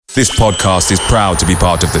This podcast is proud to be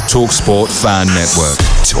part of the TalkSport Fan Network.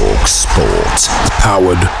 TalkSport.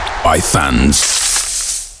 Powered by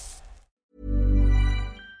fans.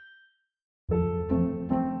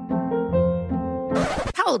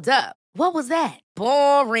 Hold up. What was that?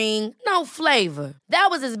 Boring. No flavor. That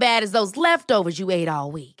was as bad as those leftovers you ate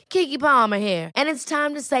all week. Keke Palmer here. And it's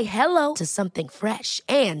time to say hello to something fresh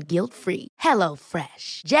and guilt-free. Hello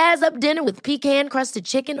Fresh. Jazz up dinner with pecan-crusted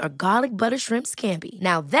chicken or garlic butter shrimp scampi.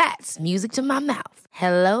 Now that's music to my mouth.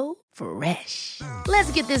 Hello Fresh.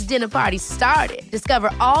 Let's get this dinner party started.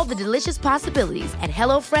 Discover all the delicious possibilities at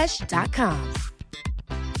hellofresh.com.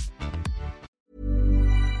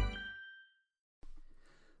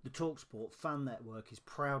 The TalkSport Fan Network is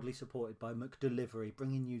proudly supported by McDelivery,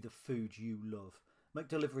 bringing you the food you love.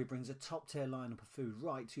 McDelivery brings a top-tier lineup of food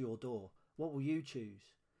right to your door. What will you choose?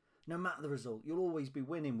 No matter the result, you'll always be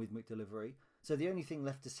winning with McDelivery, so the only thing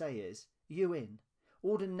left to say is, you in?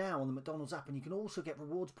 Order now on the McDonald's app and you can also get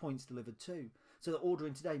rewards points delivered too, so that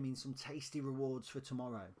ordering today means some tasty rewards for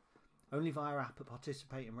tomorrow. Only via app at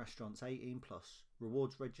participating restaurants, 18+.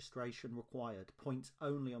 Rewards registration required. Points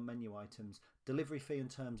only on menu items. Delivery fee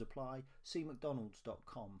and terms apply. See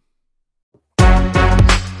mcdonalds.com.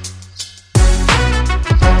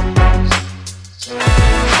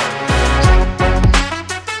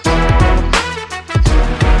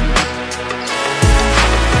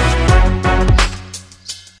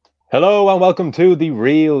 Hello and welcome to the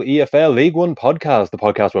Real EFL League One podcast, the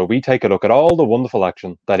podcast where we take a look at all the wonderful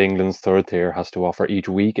action that England's third tier has to offer each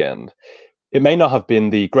weekend. It may not have been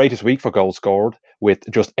the greatest week for goals scored, with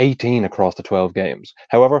just 18 across the 12 games.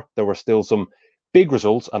 However, there were still some big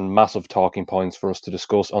results and massive talking points for us to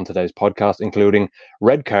discuss on today's podcast, including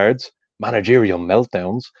red cards, managerial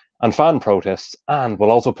meltdowns, and fan protests. And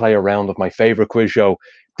we'll also play a round of my favourite quiz show.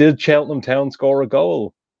 Did Cheltenham Town score a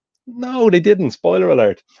goal? No, they didn't. Spoiler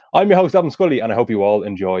alert. I'm your host, Adam Scully, and I hope you all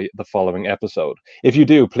enjoy the following episode. If you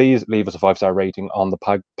do, please leave us a 5-star rating on the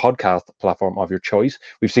podcast platform of your choice.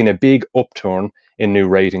 We've seen a big upturn in new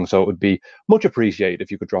ratings, so it would be much appreciated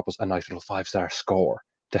if you could drop us a nice little 5-star score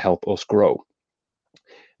to help us grow.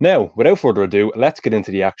 Now, without further ado, let's get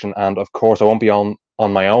into the action. And of course, I won't be on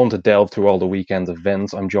my own to delve through all the weekend's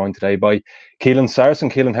events. I'm joined today by Keelan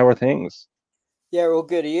Sarson. Keelan, how are things? Yeah, all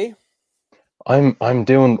good. Are you? I'm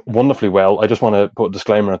doing wonderfully well. I just want to put a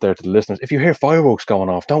disclaimer out there to the listeners. If you hear fireworks going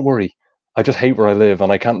off, don't worry. I just hate where I live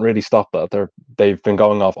and I can't really stop that. They've been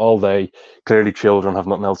going off all day. Clearly children have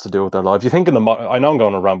nothing else to do with their lives. You think I know I'm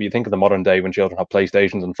going around, but you think of the modern day when children have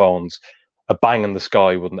PlayStations and phones, a bang in the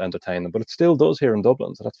sky wouldn't entertain them, but it still does here in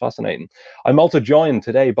Dublin, so that's fascinating. I'm also joined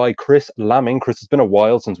today by Chris Lamming. Chris, it's been a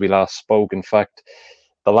while since we last spoke. In fact,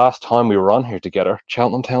 the last time we were on here together,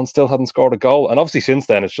 Cheltenham Town still hadn't scored a goal, and obviously since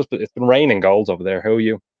then it's been raining goals over there. How are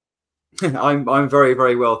you? I'm very,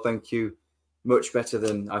 very well, thank you. Much better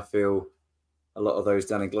than I feel a lot of those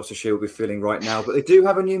down in Gloucestershire will be feeling right now. But they do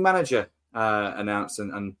have a new manager announced,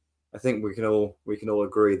 and I think we can all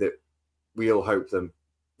agree that we all hope that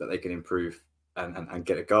they can improve and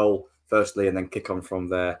get a goal firstly, and then kick on from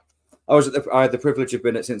there. I had the privilege of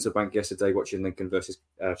being at Sincil Bank yesterday watching Lincoln versus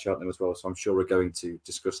Cheltenham as well, so I'm sure we're going to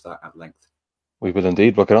discuss that at length. We will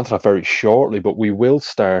indeed. We'll get onto that very shortly, but we will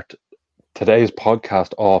start today's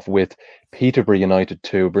podcast off with Peterborough United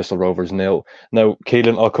 2, Bristol Rovers 0. Now,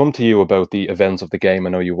 Keelan, I'll come to you about the events of the game. I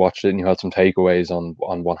know you watched it and you had some takeaways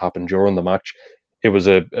on what happened during the match. It was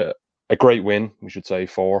a great win, we should say,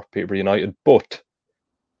 for Peterborough United, but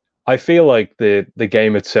I feel like the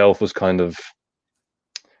game itself was kind of...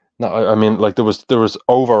 No, I mean, like there was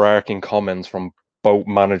overarching comments from both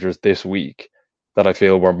managers this week that I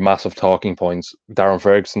feel were massive talking points. Darren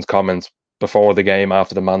Ferguson's comments before the game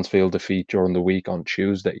after the Mansfield defeat during the week on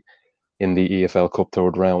Tuesday in the EFL Cup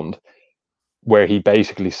third round, where he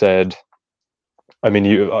basically said, I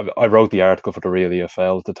mean, I wrote the article for the Real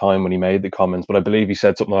EFL at the time when he made the comments, but I believe he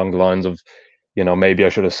said something along the lines of, maybe I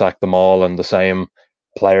should have sacked them all, and the same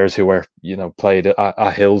players who were, played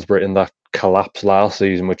at Hillsborough in that collapse last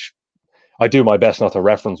season, which I do my best not to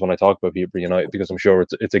reference when I talk about Peterborough United, because I'm sure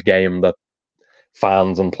it's a game that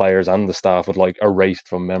fans and players and the staff would like erased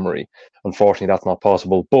from memory. Unfortunately, that's not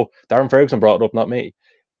possible. But Darren Ferguson brought it up, not me.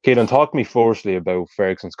 Keelan, talk to me firstly about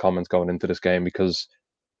Ferguson's comments going into this game, because,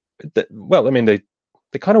 they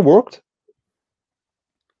kind of worked.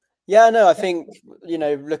 Yeah, no, I think,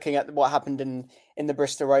 looking at what happened in the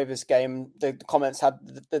Bristol Rovers game, the comments had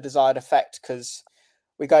the desired effect, because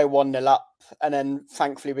we go 1-0 up and then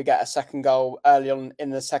thankfully we get a second goal early on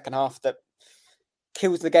in the second half that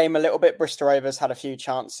kills the game a little bit. Bristol Rovers had a few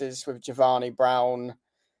chances with Giovanni Brown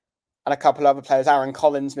and a couple other players. Aaron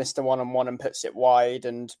Collins missed a one-on-one and puts it wide,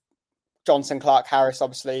 and Johnson Clark-Harris,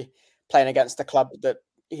 obviously playing against the club that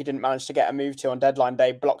he didn't manage to get a move to on deadline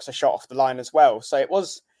day, blocks a shot off the line as well. So it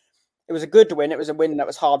was a good win. It was a win that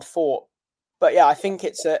was hard fought. But yeah, I think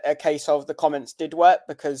it's a case of the comments did work,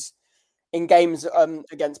 because in games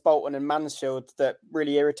against Bolton and Mansfield that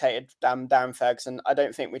really irritated Darren Ferguson, I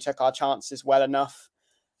don't think we took our chances well enough.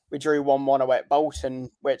 We drew 1-1 away at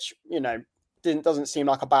Bolton, which, doesn't seem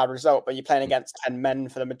like a bad result, but you're playing against 10 men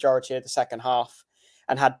for the majority of the second half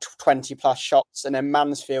and had 20 plus shots. And then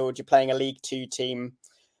Mansfield, you're playing a League Two team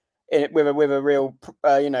with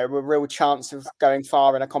a real chance of going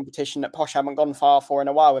far in a competition that Posh haven't gone far for in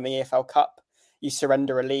a while in the EFL Cup. You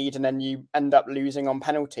surrender a lead and then you end up losing on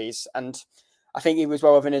penalties. And I think he was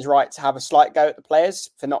well within his right to have a slight go at the players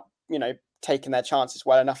for not, taking their chances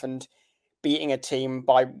well enough and beating a team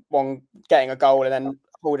by getting a goal and then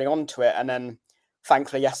holding on to it. And then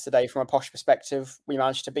thankfully yesterday, from a Posh perspective, we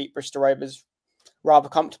managed to beat Bristol Rovers rather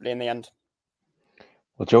comfortably in the end.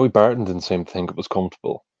 Well, Joey Barton didn't seem to think it was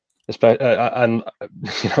comfortable. And,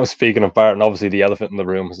 speaking of Barton, obviously the elephant in the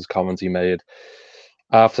room was his comments he made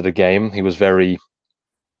after the game. He was clearly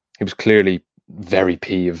very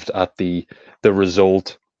peeved at the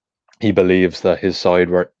result. He believes that his side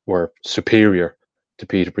were superior to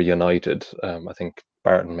Peterborough United. I think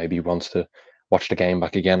Barton maybe wants to watch the game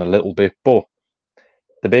back again a little bit, but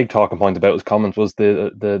the big talking point about his comments was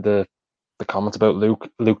the comments about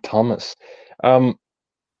Luke Thomas.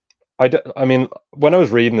 I mean, when I was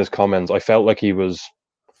reading his comments, I felt like he was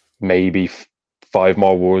maybe 5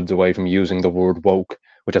 more words away from using the word woke,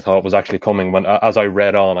 which I thought was actually coming. When, as I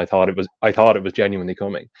read on, I thought it was genuinely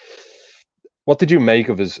coming. What did you make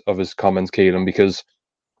of his comments, Keelan? Because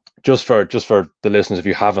just for the listeners, if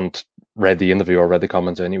you haven't read the interview or read the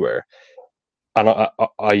comments anywhere, and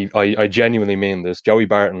I genuinely mean this, Joey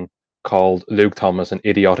Barton called Luke Thomas an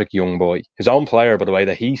idiotic young boy. His own player, by the way,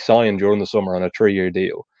 that he signed during the summer on a 3-year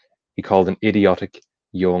deal, he called an idiotic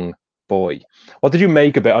young boy. What did you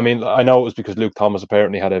make of it? I mean, I know it was because Luke Thomas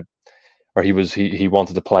apparently he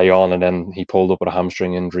wanted to play on, and then he pulled up with a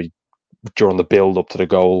hamstring injury during the build up to the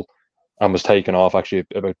goal and was taken off actually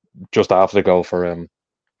about just after the goal for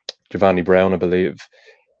Giovanni Brown, I believe.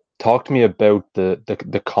 Talk to me about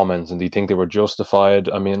the comments, and do you think they were justified?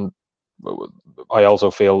 I mean, I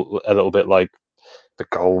also feel a little bit like the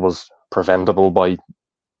goal was preventable by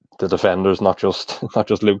the defenders, not just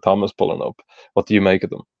Luke Thomas pulling up. What do you make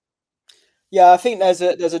of them? Yeah, I think there's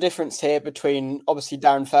a difference here between, obviously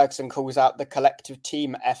Darren Ferguson calls out the collective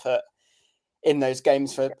team effort in those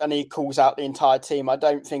games and he calls out the entire team. I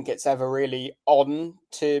don't think it's ever really on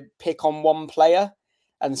to pick on one player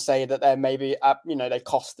and say that they're maybe they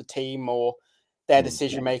cost the team or their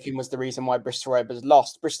decision making was the reason why Bristol Rovers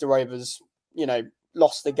lost. Bristol Rovers,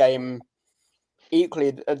 lost the game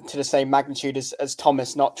equally to the same magnitude as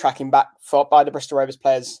Thomas not tracking back by the Bristol Rovers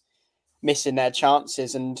players missing their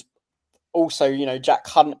chances. And also, Jack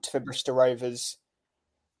Hunt for Bristol Rovers,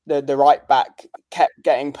 the right back, kept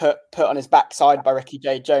getting put on his backside by Ricky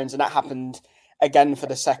J. Jones, and that happened again for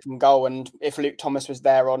the second goal. And if Luke Thomas was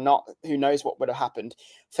there or not, who knows what would have happened.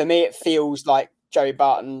 For me, it feels like Joey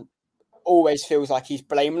Barton always feels like he's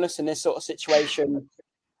blameless in this sort of situation,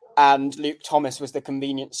 and Luke Thomas was the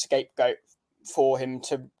convenient scapegoat for him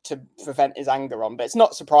to prevent his anger on. But it's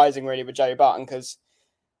not surprising really with Joey Barton, because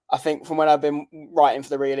I think from when I've been writing for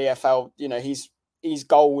the Real EFL, he's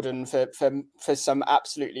golden for some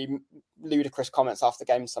absolutely ludicrous comments after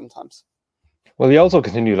games sometimes. Well, he also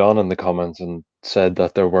continued on in the comments and said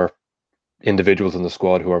that there were individuals in the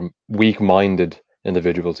squad who are weak-minded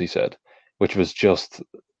individuals, he said, which was just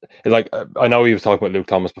like, I know he was talking about Luke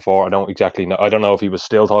Thomas before. I don't exactly know. I don't know if he was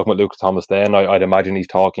still talking about Luke Thomas then. I'd imagine he's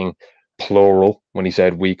talking plural when he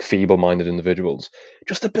said weak, feeble-minded individuals.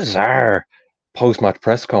 Just a bizarre post-match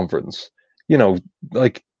press conference.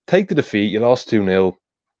 Take the defeat. You lost 2-0.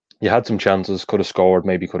 You had some chances, could have scored,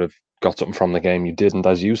 maybe could have got something from the game. You didn't.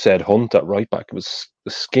 As you said, Hunt at right back was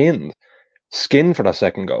skinned for that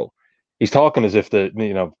second goal. He's talking as if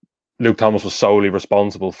Luke Thomas was solely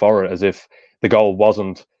responsible for it, as if the goal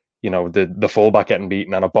wasn't, the fullback getting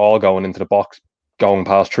beaten and a ball going into the box, going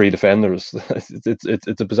past 3 defenders.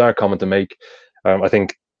 It's a bizarre comment to make. I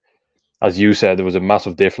think, as you said, there was a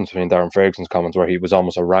massive difference between Darren Ferguson's comments, where he was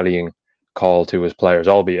almost a rallying call to his players,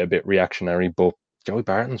 albeit a bit reactionary, but Joey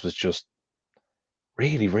Barton's was just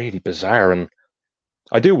really, really bizarre. And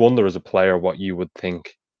I do wonder as a player what you would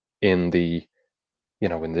think in the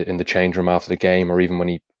change room after the game, or even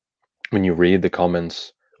when you read the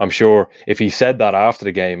comments. I'm sure if he said that after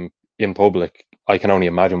the game in public, I can only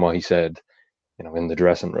imagine what he said, in the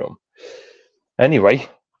dressing room. Anyway,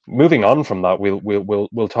 moving on from that,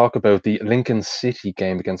 we'll talk about the Lincoln City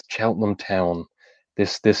game against Cheltenham Town.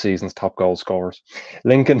 This season's top goal scorers.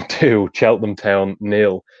 Lincoln 2, Cheltenham Town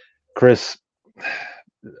 0. Chris,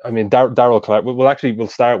 I mean, Daryl Clark. We'll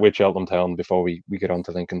start with Cheltenham Town before we get on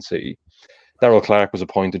to Lincoln City. Daryl Clark was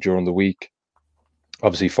appointed during the week.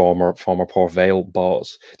 Obviously, former Port Vale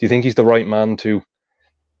boss. Do you think he's the right man to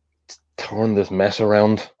turn this mess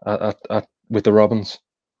around with the Robins?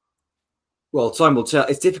 Well, time will tell.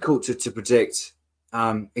 It's difficult to predict.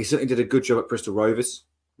 He certainly did a good job at Bristol Rovers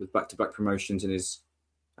with back-to-back promotions in his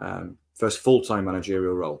first full-time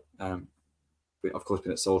managerial role. Of course,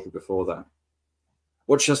 been at Salisbury before that.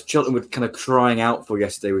 What Cheltenham were kind of crying out for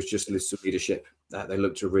yesterday was just a little leadership. They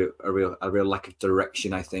looked a real lack of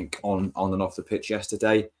direction, I think, on and off the pitch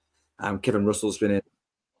yesterday. Kevin Russell's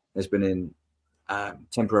has been in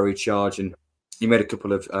temporary charge, and he made a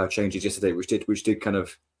couple of changes yesterday, which did kind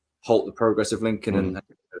of halt the progress of Lincoln, and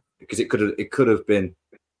because it could have been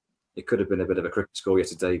a bit of a cricket score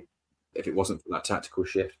yesterday if it wasn't for that tactical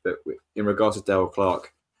shift. But in regards to Daryl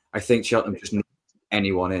Clark, I think Cheltenham just needs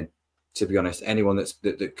anyone in. To be honest, anyone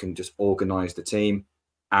that can just organise the team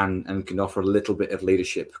and can offer a little bit of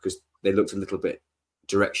leadership, because they looked a little bit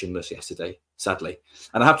directionless yesterday, sadly.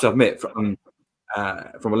 And I have to admit, from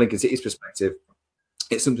a Lincoln City's perspective,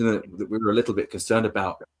 it's something that we were a little bit concerned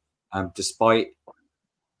about. Despite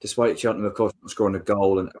Cheltenham, of course, not scoring a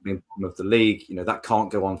goal and being bottom of the league, that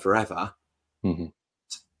can't go on forever. Mm-hmm.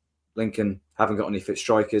 Lincoln haven't got any fit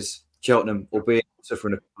strikers. Cheltenham, albeit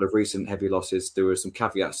suffering a couple of recent heavy losses, there were some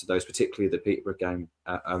caveats to those, particularly the Peterborough game.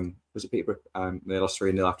 Was it Peterborough? They lost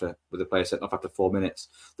 3-0 with the player sent off after 4 minutes.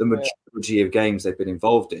 The majority of games they've been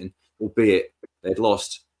involved in, albeit they'd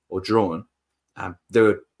lost or drawn, they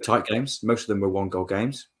were tight games. Most of them were 1-goal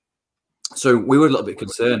games. So we were a little bit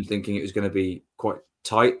concerned, thinking it was going to be quite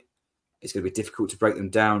tight. It's going to be difficult to break them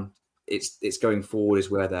down. It's going forward is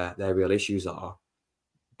where their real issues are.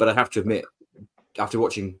 But I have to admit, after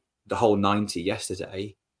watching the whole 90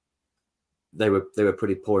 yesterday, they were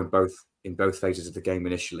pretty poor in both phases of the game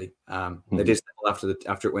initially. They did after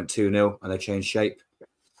it went 2-0 and they changed shape.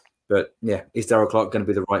 But yeah, is Daryl Clark going to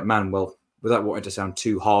be the right man? Well, without wanting to sound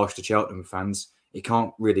too harsh to Cheltenham fans, it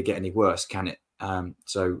can't really get any worse, can it?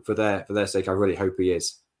 So for their sake, I really hope he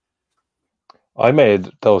is. I made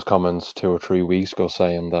those comments 2 or 3 weeks ago,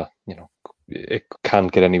 saying that it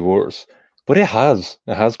can't get any worse. But it has,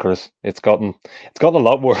 Chris. It's gotten a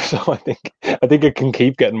lot worse. So I think it can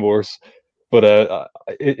keep getting worse. But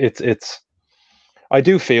it's. I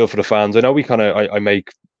do feel for the fans. I know I make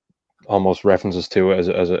almost references to it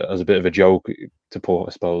as a bit of a joke to put, I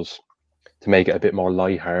suppose, to make it a bit more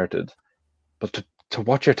lighthearted. But to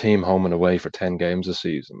watch your team home and away for 10 games this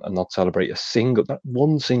season and not celebrate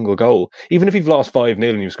one single goal, even if you've lost 5-0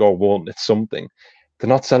 and you score 1, it's something. To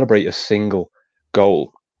not celebrate a single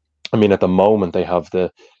goal. I mean, at the moment they have the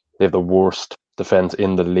worst defense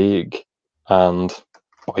in the league, and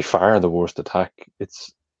by far the worst attack.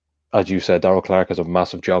 It's, as you said, Daryl Clark has a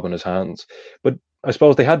massive job in his hands. But I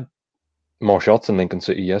suppose they had more shots than Lincoln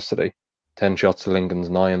City yesterday. 10 shots to Lincoln's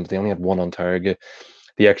 9, but they only had 1 on target.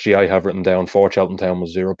 The XG I have written down for Cheltenham Town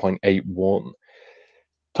was 0.81.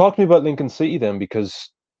 Talk to me about Lincoln City then,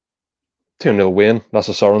 because 2-0 win. Lasse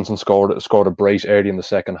Sorensen scored a brace early in the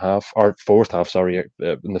second half, or fourth half, sorry, in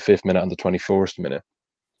the 5th minute and the 21st minute.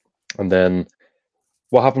 And then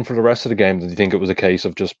what happened for the rest of the game? Did you think it was a case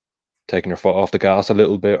of just taking your foot off the gas a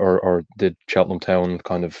little bit, or did Cheltenham Town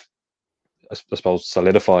kind of, I suppose,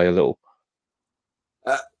 solidify a little?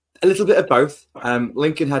 A little bit of both.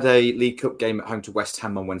 Lincoln had a League Cup game at home to West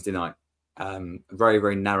Ham on Wednesday night. A very,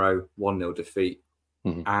 very narrow 1-0 defeat.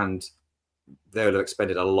 Mm-hmm. And they would have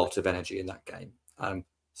expended a lot of energy in that game.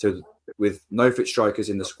 So with no fit strikers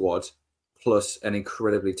in the squad, plus an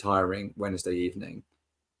incredibly tiring Wednesday evening,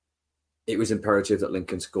 it was imperative that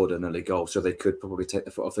Lincoln scored an early goal so they could probably take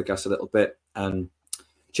the foot off the gas a little bit. And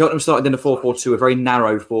Cheltenham started in a 4-4-2, a very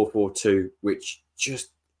narrow 4-4-2, which just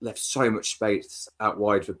left so much space out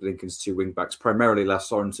wide for Lincoln's 2 wing-backs, primarily Lasse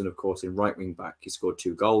Sorensen, of course, in right wing-back. He scored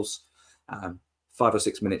 2 goals 5 or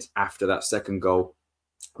 6 minutes after that second goal,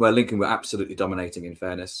 where Lincoln were absolutely dominating, in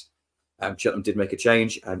fairness. Cheltenham did make a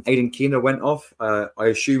change. Aidan Keener went off, I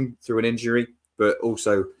assume through an injury, but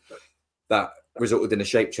also that resulted in a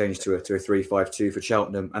shape change to a 3-5-2 for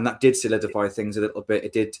Cheltenham, and that did solidify things a little bit.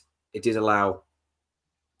 It did allow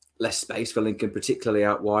less space for Lincoln, particularly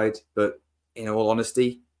out wide, but in all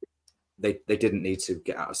honesty, they didn't need to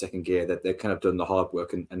get out of second gear. They've kind of done the hard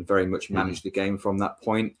work and very much managed the game from that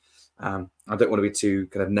point. I don't want to be too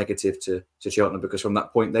kind of negative to Cheltenham, because from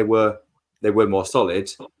that point they were more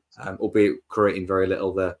solid, albeit creating very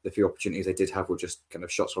little. The few opportunities they did have were just kind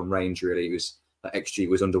of shots on range, really. It was XG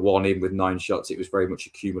was under 1, even with 9 shots. It was very much a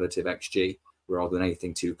cumulative XG rather than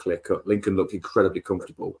anything too clear-cut. Lincoln looked incredibly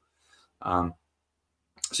comfortable.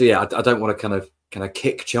 So, yeah, I don't want to kind of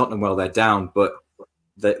kick Cheltenham while they're down, but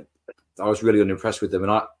I was really unimpressed with them.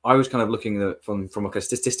 And I was kind of looking at from like a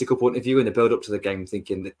statistical point of view in the build-up to the game,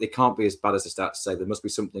 thinking that they can't be as bad as the stats say. There must be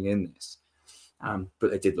something in this. But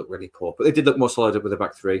they did look really poor. But they did look more solid with the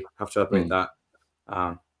back three. Have to admit that.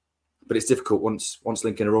 But it's difficult once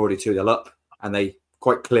Lincoln are already 2-0 up, and they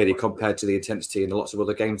quite clearly, compared to the intensity in lots of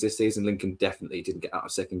other games this season, Lincoln definitely didn't get out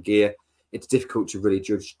of second gear. It's difficult to really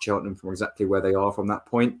judge Cheltenham from exactly where they are from that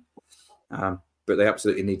point. But they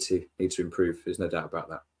absolutely need to improve. There's no doubt about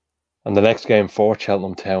that. And the next game for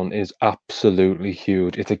Cheltenham Town is absolutely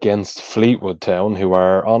huge. It's against Fleetwood Town, who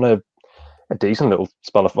are on a decent little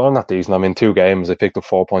spell of, well, not decent. I mean, 2 games, they picked up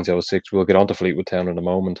 4 points out of 6. We'll get on to Fleetwood Town in a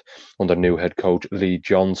moment under new head coach Lee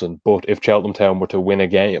Johnson. But if Cheltenham Town were to win a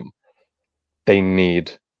game, they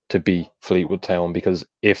need to beat Fleetwood Town, because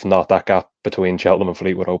if not, that gap between Cheltenham and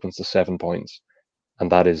Fleetwood opens to 7 points.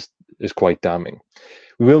 And that is quite damning.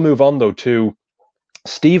 We will move on, though, to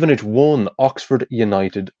Stevenage 1, Oxford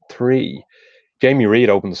United 3. Jamie Reid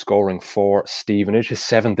opened the scoring for Stevenage, his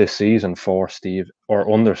 7th this season for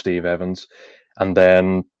under Steve Evans. And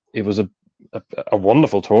then it was a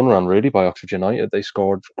wonderful turnaround, really, by Oxford United. They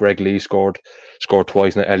scored. Greg Lee scored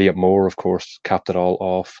twice. And Elliot Moore, of course, capped it all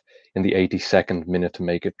off in the 82nd minute to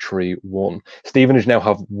make it 3-1. Stevenage now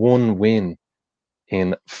have 1 win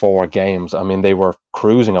in 4 games. I mean, they were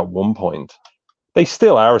cruising at one point. They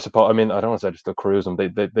still are, I mean, I don't want to say they're still cruising.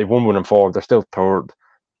 They've 1 win in 4. They're still third.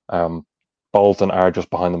 Bolton are just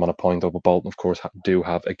behind them on a point, though, but Bolton, of course, do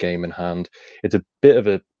have a game in hand. It's a bit of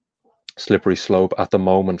a slippery slope at the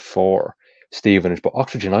moment for Stevenage, but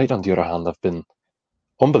Oxford United, on the other hand, have been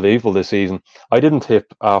unbelievable this season. I didn't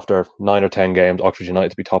tip after 9 or 10 games Oxford United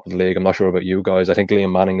to be top of the league. I'm not sure about you guys. I think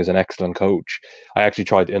Liam Manning is an excellent coach. I actually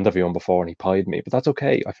tried to interview him before and he pied me, but that's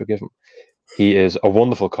okay. I forgive him. He is a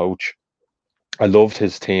wonderful coach. I loved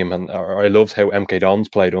his team, and I loved how MK Dons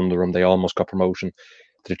played under him. They almost got promotion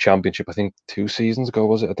to the Championship, I think 2 seasons ago,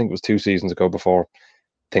 was it? I think it was 2 seasons ago, before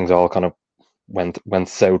things all kind of went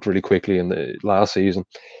south really quickly in the last season.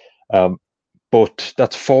 But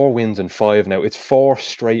that's 4 wins in 5 now. It's 4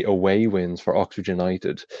 straight away wins for Oxford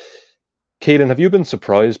United. Keelan, have you been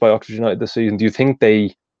surprised by Oxford United this season? Do you think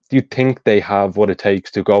they have what it takes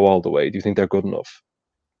to go all the way? Do you think they're good enough?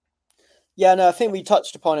 Yeah, no, I think we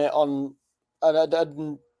touched upon it on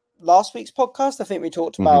last week's podcast. I think we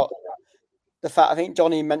talked about the fact, I think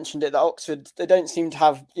Johnny mentioned it, that Oxford, they don't seem to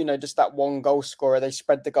have, just that one goal scorer. They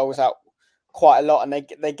spread the goals out quite a lot, and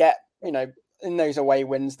they get, in those away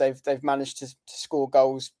wins, they've managed to score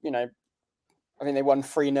goals. I think they won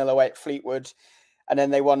 3-0 away at Fleetwood, and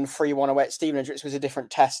then they won 3-1 away at Stevenage, which was a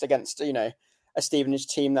different test against, a Stevenage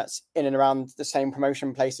team that's in and around the same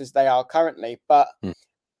promotion place as they are currently. But I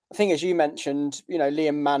think, as you mentioned,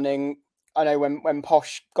 Liam Manning, I know when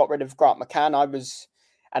Posh got rid of Grant McCann, I was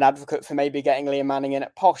an advocate for maybe getting Liam Manning in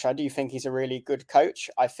at Posh. I do think he's a really good coach.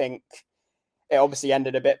 I think it obviously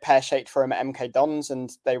ended a bit pear-shaped for him at MK Dons, and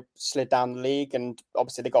they slid down the league, and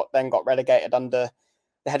obviously they got relegated under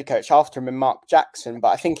the head coach after him in Mark Jackson.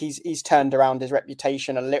 But I think he's turned around his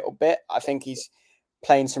reputation a little bit. I think he's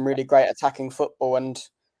playing some really great attacking football, and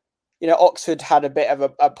Oxford had a bit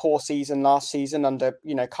of a poor season last season under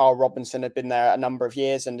Carl Robinson had been there a number of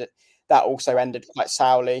years, and that also ended quite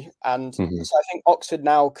sourly. And so I think Oxford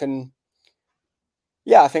now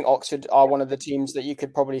I think Oxford are one of the teams that you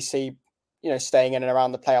could probably see, staying in and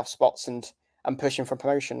around the playoff spots and pushing for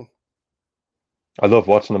promotion. I love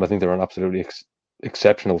watching them. I think they're an absolutely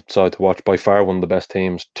exceptional side to watch. By far one of the best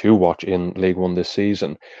teams to watch in League One this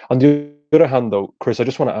season. On the other hand, though, Chris, I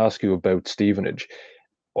just want to ask you about Stevenage.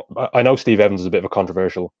 I know Steve Evans is a bit of a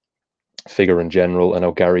controversial figure in general. I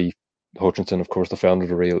know Gary Hutchinson, of course, the founder of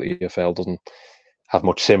the real EFL, doesn't have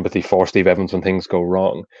much sympathy for Steve Evans when things go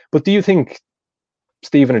wrong. But do you think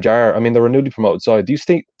Stevenage are, they're a newly promoted side, do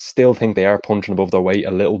you still think they are punching above their weight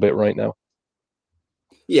a little bit right now?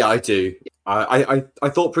 Yeah, I do. I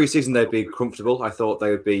thought pre-season they'd be comfortable. I thought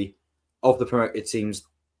they would be, of the promoted teams,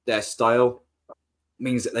 their style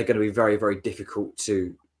means that they're going to be very, very difficult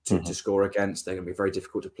to score against. They're going to be very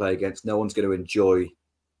difficult to play against. No one's going to enjoy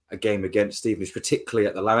a game against Stevenage, particularly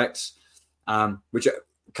at the Lamex, which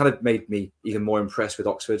kind of made me even more impressed with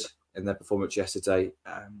Oxford in their performance yesterday.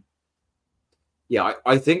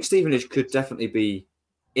 I think Stevenage could definitely be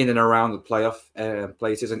in and around the playoff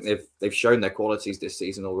places. I think they've shown their qualities this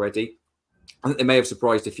season already. I think they may have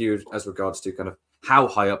surprised a few as regards to kind of how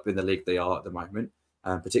high up in the league they are at the moment.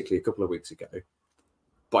 particularly a couple of weeks ago.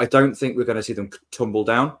 But I don't think we're going to see them tumble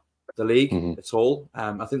down the league at all.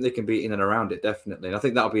 I think they can be in and around it, definitely. And I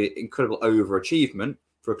think that'll be an incredible overachievement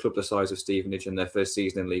for a club the size of Stevenage in their first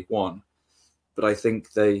season in League One. But I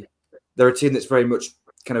think they're a team that's very much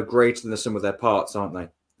kind of greater than the sum of their parts, aren't they?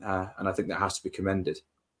 And I think that has to be commended.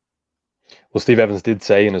 Well, Steve Evans did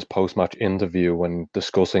say in his post-match interview when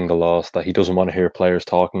discussing the loss that he doesn't want to hear players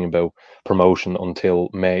talking about promotion until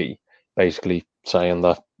May, basically saying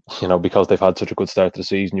that, because they've had such a good start to the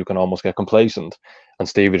season, you can almost get complacent. And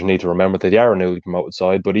Stevenage need to remember that they are a newly promoted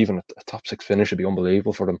side, but even a top 6 finish would be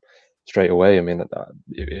unbelievable for them straight away. I mean,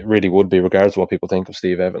 it really would be, regardless of what people think of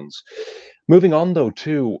Steve Evans. Moving on, though,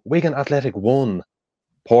 to Wigan Athletic 1,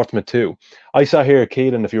 Portsmouth 2. I sat here,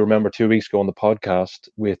 Keelan, if you remember, 2 weeks ago on the podcast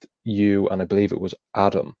with you, and I believe it was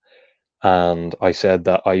Adam, and I said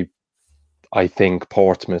that I think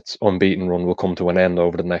Portsmouth's unbeaten run will come to an end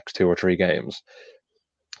over the next 2 or 3 games.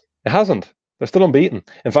 It hasn't. They're still unbeaten.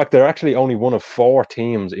 In fact, they're actually only one of 4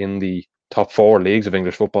 teams in the top 4 leagues of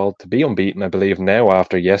English football to be unbeaten, I believe, now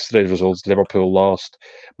after yesterday's results. Liverpool lost,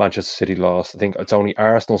 Manchester City lost. I think it's only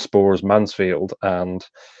Arsenal, Spurs, Mansfield, and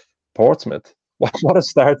Portsmouth. What a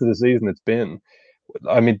start to the season it's been.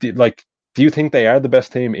 I mean, do you think they are the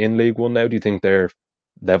best team in League One now? Do you think they're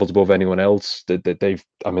levels above anyone else? They've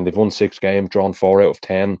won 6 games, drawn 4 out of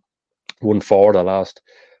 10, won 4 the last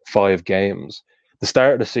 5 games. The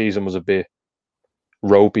start of the season was a bit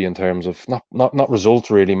ropey in terms of not results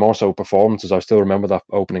really, more so performances. I still remember that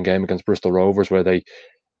opening game against Bristol Rovers where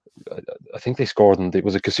I think they scored, and it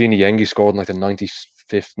was a Cassini Yengi scored in like the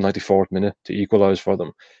 95th, 94th minute to equalise for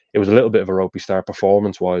them. It was a little bit of a ropey start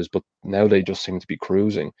performance-wise, but now they just seem to be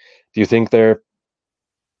cruising. Do you think they're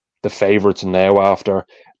the favourites now after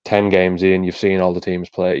 10 games in? You've seen all the teams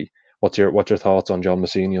play. What's your thoughts on John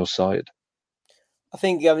Mousinho's side? I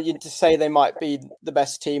think to say they might be the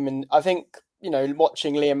best team, and I think,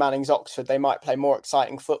 watching Liam Manning's Oxford, they might play more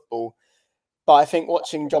exciting football. But I think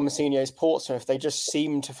watching John Mousinho's Portsmouth, they just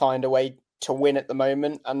seem to find a way to win at the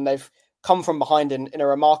moment, and they've come from behind in a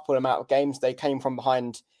remarkable amount of games. They came from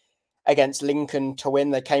behind against Lincoln to win.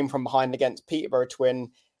 They came from behind against Peterborough to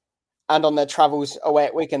win. And on their travels away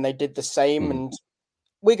at Wigan, they did the same. And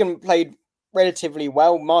Wigan played relatively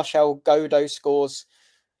well. Marcel Godo scores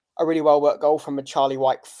a really well-worked goal from a Charlie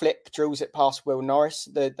White flick, drills it past Will Norris.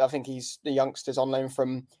 I think he's the youngster's on loan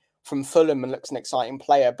from Fulham and looks an exciting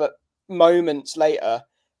player. But moments later,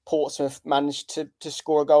 Portsmouth managed to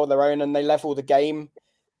score a goal of their own, and they level the game.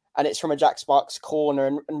 And it's from a Jack Sparks corner,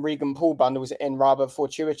 and Regan Poole bundles it in rather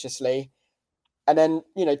fortuitously. And then,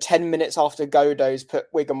 10 minutes after Godo's put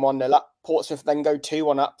Wigan 1-0 up, Portsmouth then go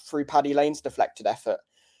 2-1 up through Paddy Lane's deflected effort.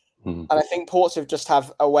 And I think Portsmouth just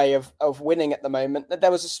have a way of winning at the moment.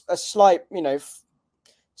 There was a slight,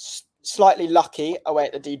 slightly lucky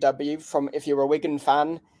away at the DW from, if you're a Wigan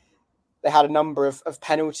fan, they had a number of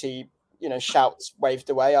penalty, shouts waved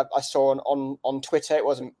away. I saw on Twitter, it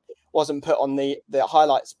wasn't put on the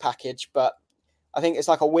highlights package, but I think it's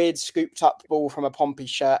like a weird scooped up ball from a Pompey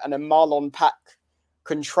shirt, and then Marlon Pack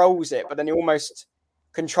controls it, but then he almost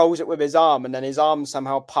controls it with his arm, and then his arm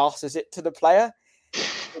somehow passes it to the player.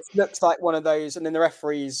 It looks like one of those, and then the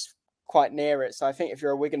referee's quite near it. So I think if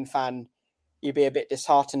you're a Wigan fan, you'd be a bit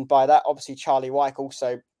disheartened by that. Obviously, Charlie Wyke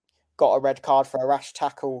also got a red card for a rash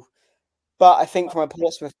tackle. But I think from a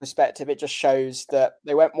Portsmouth perspective, it just shows that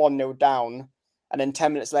they went 1-0 down, and then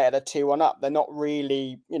 10 minutes later, they're 2-1 up. They're not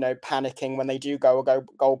really, panicking when they do go a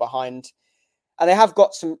goal behind. And they've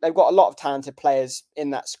got a lot of talented players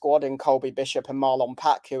in that squad, in Colby Bishop and Marlon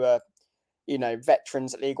Pack, who are,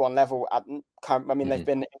 veterans at League One level. They've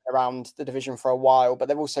been around the division for a while, but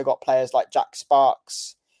they've also got players like Jack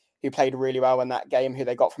Sparks, who played really well in that game, who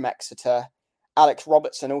they got from Exeter. Alex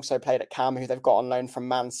Robertson also played at Cam, who they've got on loan from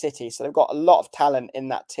Man City. So they've got a lot of talent in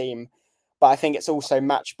that team. But I think it's also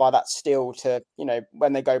matched by that still to,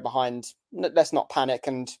 when they go behind, let's not panic,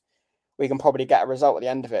 and we can probably get a result at the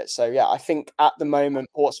end of it. So, yeah, I think at the moment,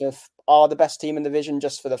 Portsmouth are the best team in the division,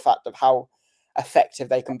 just for the fact of how effective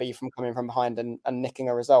they can be from coming from behind and nicking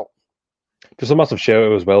a result. Just a massive shout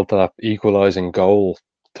out as well to that equalising goal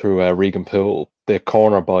through Regan Poole, the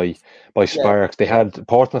corner by Sparks. Yeah.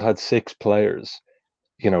 Portsmouth had 6 players,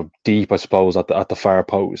 deep, I suppose, at the far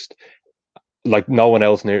post. Like no one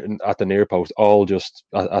else at the near post, all just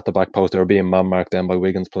at the back post. They were being man-marked then by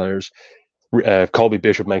Wigan's players. Colby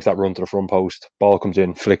Bishop makes that run to the front post. Ball comes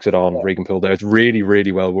in, flicks it on, Regan Poole there. It's really,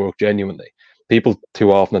 really well worked, genuinely. People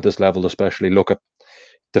too often at this level especially look at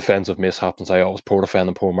defensive mishaps and say, oh, it's poor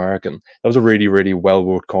defending, poor marking. That was a really, really well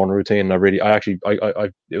worked corner routine.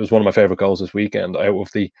 It was one of my favourite goals this weekend, out of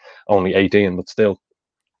the only 18, but still.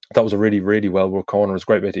 That was a really, really well worked corner. It was a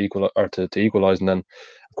great way to equalise. And then,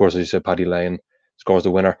 of course, as you said, Paddy Lane scores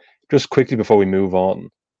the winner. Just quickly before we move on,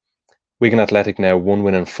 Wigan Athletic now 1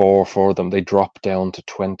 win and 4 for them. They drop down to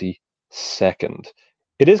 22nd.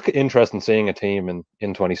 It is interesting seeing a team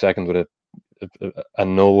in 22nd with a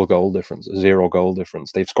null goal difference, a 0 goal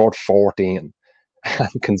difference. They've scored 14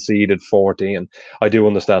 and conceded 14. I do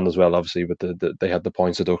understand as well, obviously, with they had the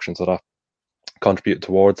points deduction, so that contributed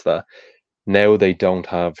towards that. Now they don't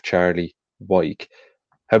have Charlie Wyke.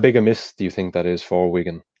 How big a miss do you think that is for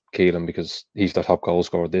Wigan, Keelan? Because he's the top goal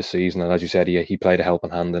scorer this season, and as you said, he played a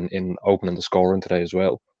helping hand in opening the scoring today as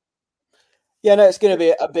well. Yeah, no, it's going to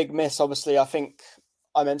be a big miss. Obviously, I think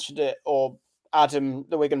I mentioned it, or Adam,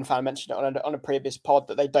 the Wigan fan, mentioned it on a previous pod,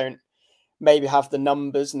 that they don't maybe have the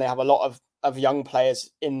numbers, and they have a lot of young players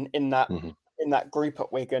in that group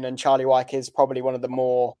at Wigan. And Charlie Wyke is probably one of the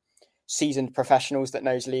more seasoned professionals that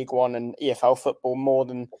knows League One and EFL football more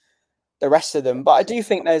than the rest of them. But I do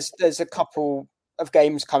think there's a couple of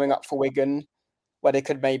games coming up for Wigan where they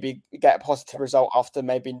could maybe get a positive result after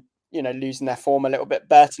maybe, losing their form a little bit.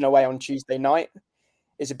 Burton away on Tuesday night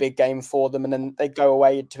is a big game for them. And then they go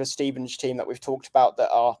away to a Stevenage team that we've talked about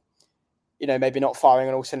that are, maybe not firing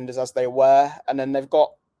on all cylinders as they were. And then they've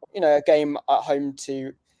got, a game at home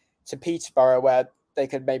to Peterborough where they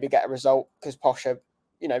could maybe get a result because Posh are,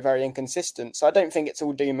 very inconsistent. So I don't think it's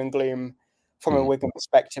all doom and gloom from a Wigan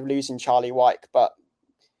perspective, losing Charlie Wyke, but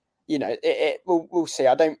we'll see.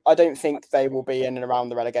 I don't think they will be in and around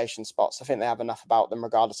the relegation spots. I think they have enough about them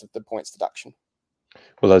regardless of the points deduction.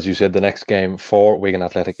 Well, as you said, the next game for Wigan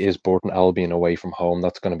Athletic is Burton Albion away from home.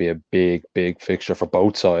 That's going to be a big, big fixture for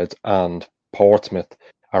both sides. And Portsmouth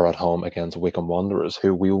are at home against Wycombe Wanderers,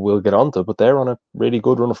 who we will get onto, but they're on a really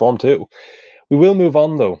good run of form too. We will move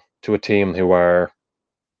on, though, to a team who are,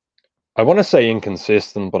 I want to say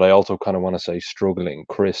inconsistent, but I also kind of want to say struggling.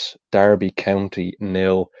 Chris, Derby County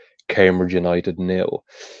 0, Cambridge United 0.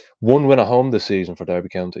 1 win at home this season for Derby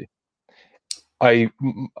County. I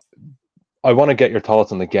want to get your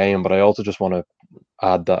thoughts on the game, but I also just want to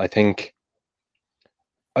add that I think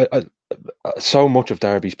so much of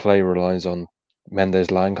Derby's play relies on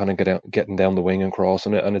Mendez-Laing kind of getting down the wing and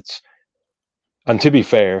crossing it, and to be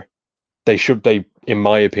fair, they in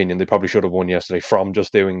my opinion, they probably should have won yesterday from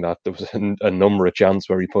just doing that. There was a number of chances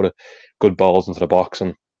where he put good balls into the box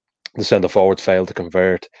and the centre forwards failed to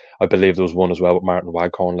convert. I believe there was one as well with Martin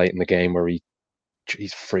Waghorn late in the game where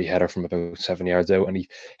he's free header from about 7 yards out and he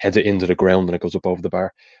heads it into the ground and it goes up over the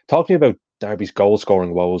bar. Talking about Derby's goal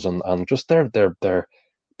scoring woes and just their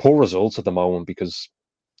poor results at the moment, because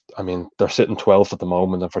I mean they're sitting 12th at the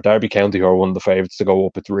moment, and for Derby County, who are one of the favourites to go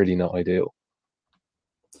up, it's really not ideal.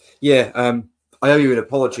 Yeah, I owe you an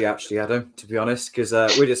apology actually, Adam, to be honest, because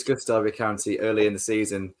we discussed Derby County early in the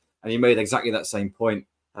season and you made exactly that same point.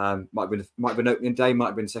 Might have been opening day, might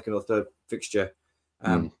have been second or third fixture.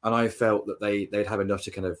 And I felt that they'd have enough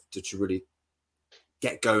to kind of to really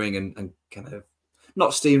get going and kind of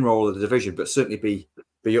not steamroll the division, but certainly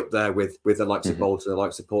be up there with the likes of Bolton, the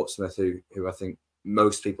likes of Portsmouth, who I think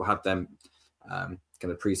most people had them kind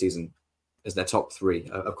of pre-season as their top three.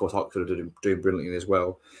 Of course, Hartlepool are doing brilliantly as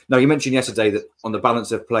well. Now, you mentioned yesterday that on the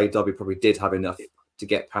balance of play, Derby probably did have enough to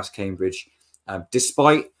get past Cambridge,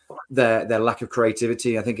 despite their lack of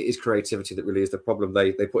creativity. I think it is creativity that really is the problem.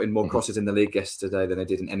 They put in more crosses in the league yesterday than they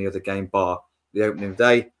did in any other game bar the opening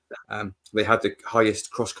day. They had the highest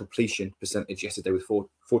cross completion percentage yesterday with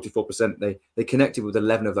 44%. They connected with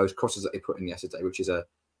 11 of those crosses that they put in yesterday, which is a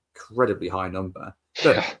incredibly high number.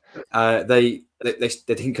 But they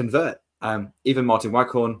didn't convert. Even Martin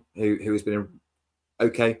Waghorn, who has been an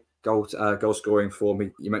okay goal scoring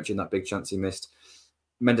form. You mentioned that big chance he missed.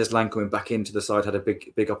 Mendez-Laing coming back into the side had a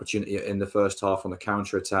big opportunity in the first half on the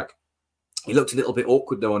counter attack. He looked a little bit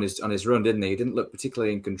awkward though on his run, didn't he? He didn't look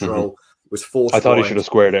particularly in control. Was forced. I thought he should have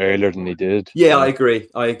squared it earlier than he did. Yeah, I agree.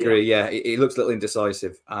 Yeah, he looks a little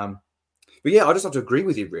indecisive. But yeah, I just have to agree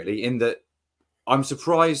with you really in that I'm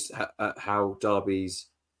surprised at how Derby's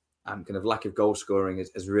kind of lack of goal scoring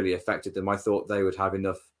has really affected them. I thought they would have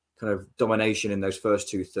enough kind of domination in those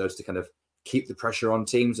first 2/3 to kind of keep the pressure on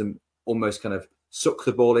teams and almost kind of suck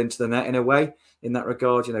the ball into the net in a way. In that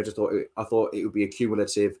regard, I thought it would be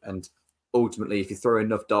accumulative, and ultimately, if you throw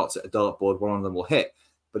enough darts at a dartboard, one of them will hit.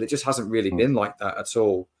 But it just hasn't really been like that at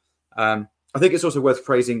all. I think it's also worth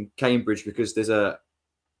praising Cambridge because there's a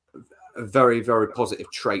very, very positive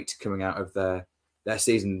trait coming out of their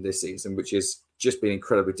season this season, which is just being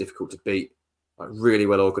incredibly difficult to beat. Like really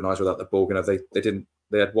well organised without the ball.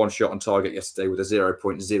 They had one shot on target yesterday with a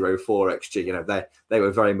 0.04 XG. They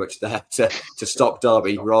were very much there to stop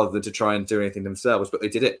Derby rather than to try and do anything themselves. But they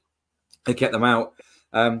did it. They kept them out.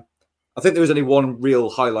 I think there was only one real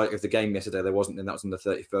highlight of the game yesterday. There wasn't, and that was in the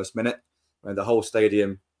 31st minute when the whole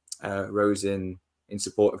stadium rose in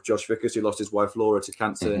support of Josh Vickers, who lost his wife Laura to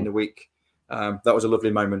cancer in the week. That was a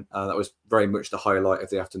lovely moment. That was very much the highlight of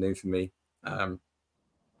the afternoon for me.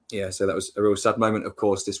 So that was a real sad moment, of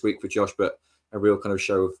course, this week for Josh, but a real kind of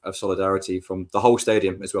show of solidarity from the whole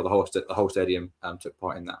stadium as well. The whole stadium took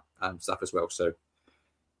part in that stuff as well. So,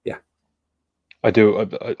 yeah. I do.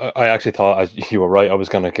 I actually thought, as you were right, I was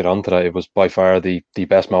going to get on to that. It was by far the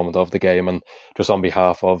best moment of the game, and just on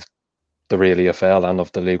behalf of the Real EFL and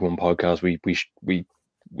of the League One podcast,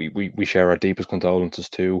 we share our deepest condolences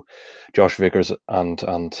to Josh Vickers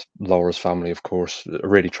and Laura's family, of course. A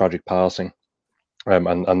really tragic passing,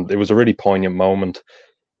 and it was a really poignant moment.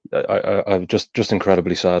 I just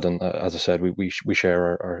incredibly sad, and as I said, we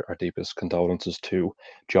share our deepest condolences to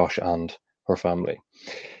Josh and her family.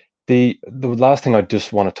 The last thing I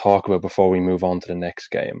just want to talk about before we move on to the next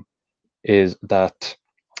game is that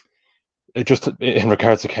just in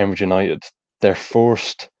regards to Cambridge United, their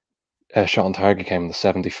first shot on target came in the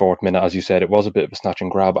 74th minute. As you said, it was a bit of a snatch and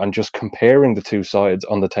grab, and just comparing the two sides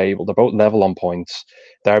on the table, they're both level on points.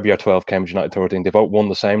 Derby are 12, Cambridge United 13. They both won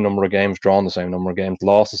the same number of games, drawn the same number of games,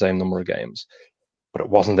 lost the same number of games, but it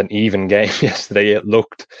wasn't an even game yesterday. It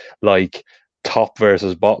looked like top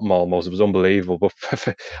versus bottom almost. It was unbelievable.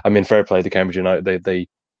 But I mean, fair play to Cambridge United. They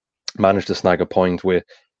managed to snag a point with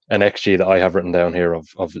an XG that I have written down here of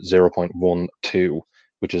 0.12,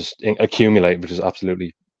 which is accumulated, which is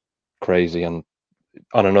absolutely crazy. And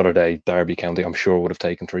on another day, Derby County, I'm sure, would have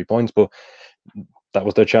taken 3 points, but that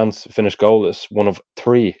was their chance to finish goalless. One of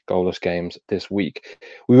 3 goalless games this week.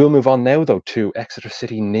 We will move on now, though, to Exeter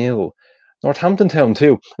City 0, Northampton Town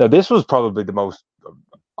 2. Now, this was probably the most,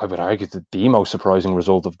 I would argue, the most surprising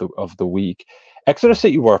result of the week. Exeter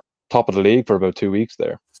City were top of the league for about 2 weeks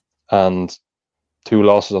there, and 2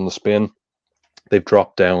 losses on the spin. They've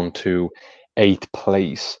dropped down to 8th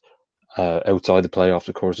place, outside the playoffs,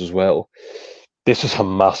 of course, as well. This is a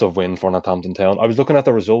massive win for Northampton Town. I was looking at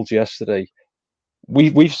the results yesterday.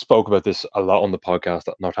 We've spoke about this a lot on the podcast,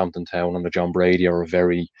 that Northampton Town and the John Brady are a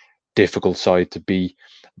very difficult side to beat.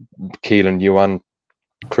 Keelan, you and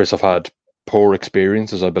Chris have had poor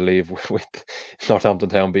experiences, I believe, with Northampton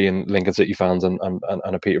Town being Lincoln City fans and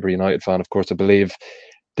a Peterborough United fan, of course. I believe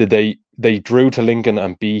they drew to Lincoln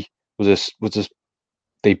and they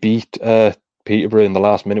beat Peterborough in the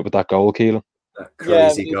last minute with that goal, Keelan. That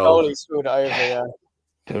crazy goal. He screwed it over, yeah.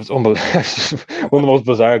 It was unbelievable. One of the most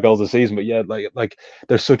bizarre goals of the season. But yeah, like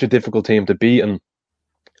they're such a difficult team to beat, and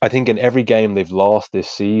I think in every game they've lost this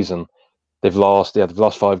season, they've lost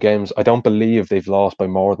 5 games. I don't believe they've lost by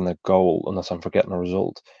more than a goal, unless I'm forgetting a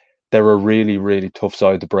result. They're a really, really tough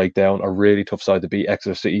side to break down, a really tough side to beat.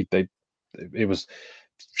 Exeter City, it was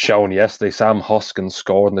shown yesterday. Sam Hoskins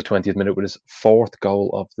scored in the 20th minute with his 4th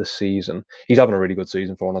goal of the season. He's having a really good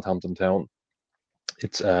season for Northampton Town.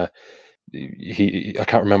 It's I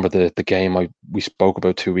can't remember the game we spoke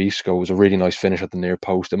about 2 weeks ago. It was a really nice finish at the near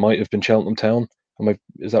post. It might have been Cheltenham Town.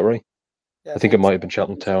 Is that right? Yeah, I think it might have been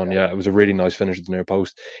Cheltenham Town. Yeah, it was a really nice finish at the near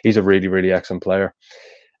post. He's a really, really excellent player.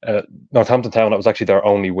 Northampton Town, that was actually their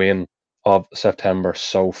only win of September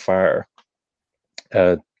so far.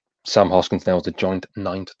 Sam Hoskins now is the joint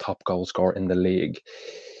 9th top goal scorer in the league.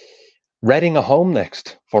 Reading at home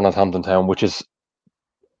next for Northampton Town, which is,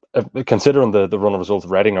 considering the run of results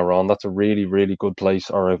Reading are on, that's a really, really good place,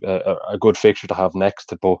 or a good fixture to have next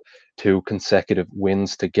to put 2 consecutive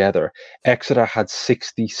wins together. Exeter had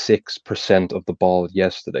 66% of the ball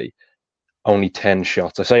yesterday, only 10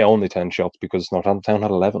 shots. I say only 10 shots because Northampton Town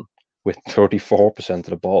had 11 with 34% of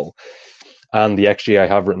the ball. And the XG I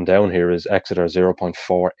have written down here is Exeter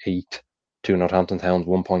 0.48 to Northampton Town's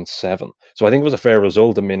 1.7. So I think it was a fair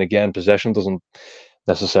result. I mean, again, possession doesn't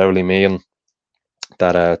necessarily mean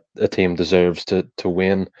that a team deserves to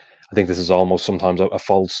win. I think this is almost sometimes a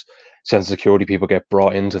false sense of security people get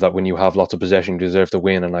brought into, that when you have lots of possession, you deserve to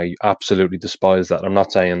win. And I absolutely despise that. I'm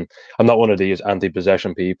not one of these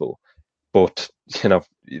anti-possession people, but, you know,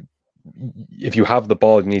 if you have the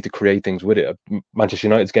ball, you need to create things with it. Manchester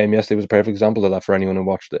United's game yesterday was a perfect example of that for anyone who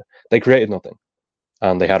watched it. They created nothing,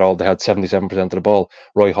 and they had 77% of the ball.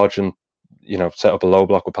 Roy Hodgson, set up a low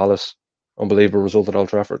block with Palace. Unbelievable result at Old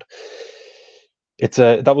Trafford.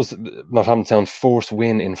 That was Northampton Town's 4th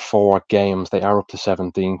win in 4 games. They are up to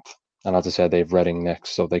 17th, and as I said, they have Reading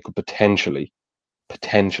next, so they could potentially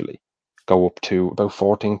go up to about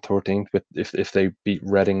 14th, 13th if they beat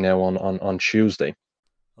Reading now on Tuesday.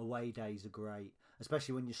 Away days are great,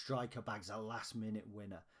 especially when your striker bag's a last-minute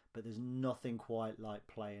winner. But there's nothing quite like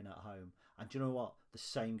playing at home. And do you know what? The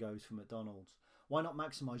same goes for McDonald's. Why not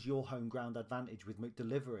maximise your home ground advantage with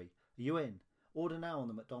McDelivery? Are you in? Order now on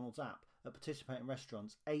the McDonald's app. At participating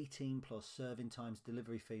restaurants, 18 plus serving times,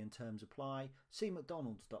 delivery fee and terms apply. See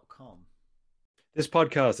mcdonalds.com. This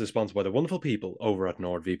podcast is sponsored by the wonderful people over at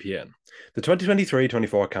NordVPN. The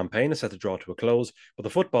 2023-24 campaign is set to draw to a close, but the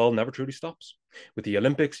football never truly stops. With the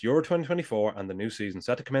Olympics, Euro 2024 and the new season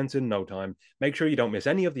set to commence in no time, make sure you don't miss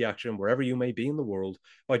any of the action wherever you may be in the world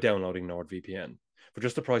by downloading NordVPN. For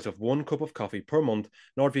just the price of 1 cup of coffee per month,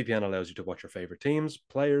 NordVPN allows you to watch your favourite teams,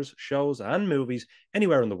 players, shows and movies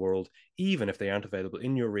anywhere in the world, even if they aren't available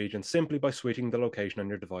in your region, simply by switching the location on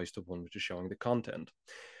your device to one which is showing the content.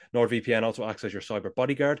 NordVPN also acts as your cyber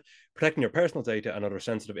bodyguard, protecting your personal data and other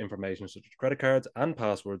sensitive information such as credit cards and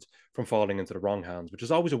passwords from falling into the wrong hands, which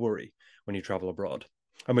is always a worry when you travel abroad.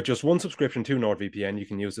 And with just one subscription to NordVPN, you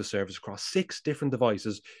can use this service across 6 different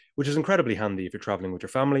devices, which is incredibly handy if you're traveling with your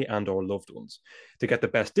family and or loved ones. To get the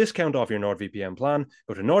best discount off your NordVPN plan,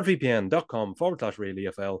 go to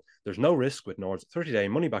nordvpn.com/realefl. There's no risk with Nord's 30-day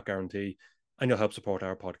money-back guarantee, and you'll help support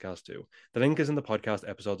our podcast too. The link is in the podcast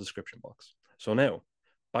episode description box. So now,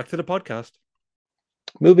 back to the podcast.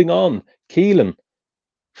 Moving on, Keelan.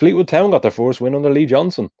 Fleetwood Town got their first win under Lee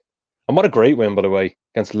Johnson. And what a great win, by the way,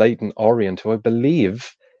 against Leyton Orient, who I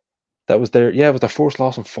believe it was their first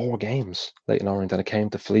loss in 4 games, Leyton Orient, and it came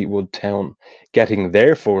to Fleetwood Town getting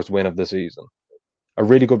their first win of the season. A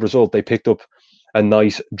really good result. They picked up a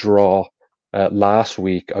nice draw last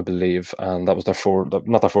week, I believe, and that was not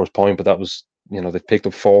their first point, but that was, they picked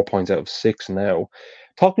up 4 points out of 6 now.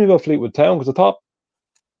 Talk to me about Fleetwood Town, because I thought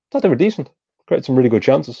they were decent. Created some really good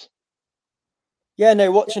chances. Yeah,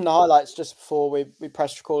 no, watching the highlights just before we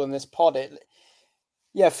pressed record on this pod,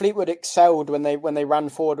 Fleetwood excelled when they ran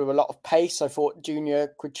forward with a lot of pace. I thought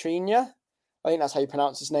Junior Quintrina, I think that's how you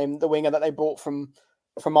pronounce his name, the winger that they brought from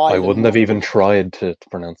Ireland. I wouldn't have even tried to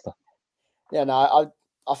pronounce that. Yeah, no,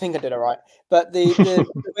 I think I did all right. But the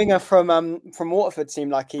winger from Waterford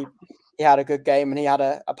seemed like he had a good game, and he had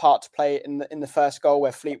a part to play in the first goal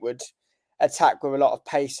where Fleetwood attacked with a lot of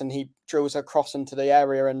pace, and he drills across into the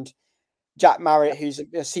area, and Jack Marriott, who's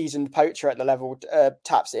a seasoned poacher at the level,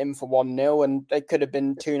 taps it in for 1-0, and they could have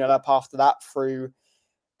been 2-0 up after that through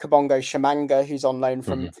Kabongo Shamanga, who's on loan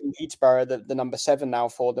from Peterborough, the number 7 now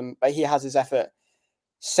for them. But he has his effort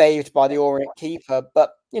saved by the Orient keeper.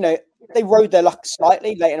 But, they rode their luck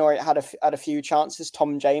slightly. Leyton Orient had a few chances.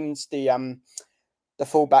 Tom James, the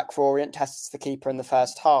fullback for Orient, tests the keeper in the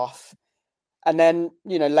first half. And then,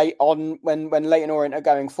 late on, when Leyton Orient are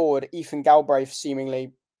going forward, Ethan Galbraith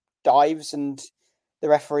seemingly dives and the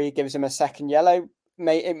referee gives him a second yellow.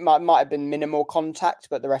 It might have been minimal contact,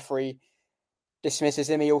 but the referee dismisses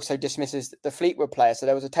him. He also dismisses the Fleetwood player. So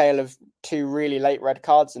there was a tale of 2 really late red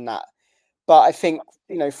cards in that. But I think,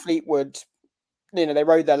 Fleetwood, they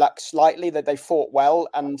rode their luck slightly, that they fought well,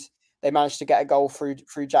 and they managed to get a goal through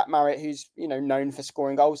Jack Marriott, who's, known for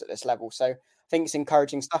scoring goals at this level. So I think it's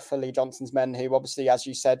encouraging stuff for Lee Johnson's men, who obviously, as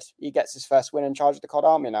you said, he gets his first win in charge of the Cod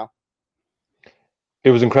Army now. It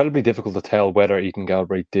was incredibly difficult to tell whether Ethan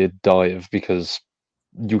Galbraith did dive, because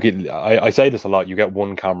you get, I say this a lot, you get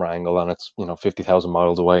one camera angle and it's 50,000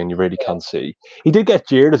 miles away and you really can't see. He did get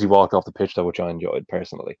jeered as he walked off the pitch though, which I enjoyed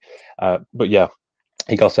personally. But yeah,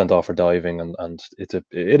 he got sent off for diving, and it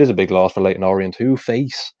is a big loss for Leyton Orient, who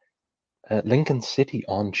face Lincoln City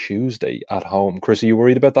on Tuesday at home. Chris, are you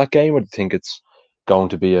worried about that game, or do you think it's going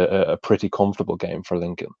to be a pretty comfortable game for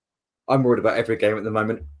Lincoln? I'm worried about every game at the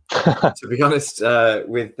moment, to be honest.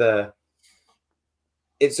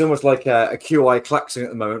 It's almost like a QI klaxon at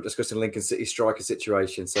the moment, discussing Lincoln City striker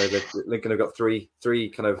situation. So Lincoln have got three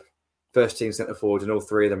kind of first team centre forwards, and all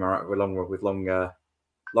 3 of them are out with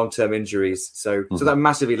long-term injuries. So that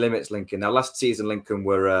massively limits Lincoln. Now, last season, Lincoln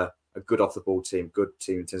were a good off-the-ball team, good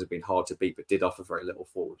team in terms of being hard to beat, but did offer very little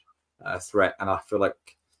forward threat. And I feel like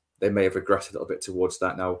they may have regressed a little bit towards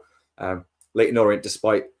that now. Leyton Orient,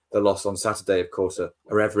 despite the loss on Saturday, of course,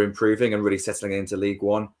 are ever improving and really settling into League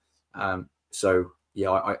One. So,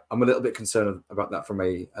 yeah, I'm a little bit concerned about that from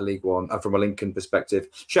a League One, from a Lincoln perspective.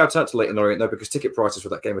 Shout out to Leyton Orient, though, because ticket prices for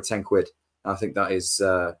that game are £10. I think that is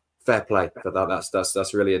fair play.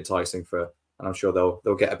 That's really enticing and I'm sure they'll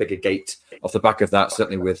get a bigger gate off the back of that.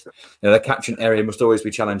 Certainly, with the catchment area must always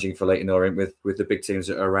be challenging for Leyton Orient with the big teams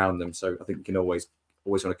that are around them. So I think you can always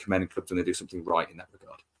want to commend clubs when they do something right in that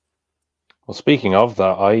regard. Well, speaking of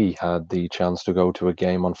that, I had the chance to go to a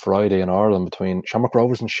game on Friday in Ireland between Shamrock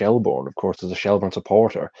Rovers and Shelbourne, of course, as a Shelbourne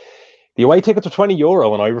supporter. The away tickets were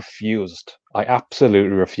 €20, and I refused. I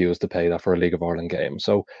absolutely refused to pay that for a League of Ireland game.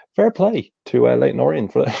 So fair play to Leyton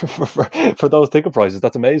Orient for those ticket prices.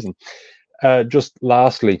 That's amazing. Just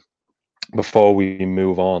lastly, before we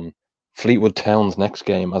move on, Fleetwood Town's next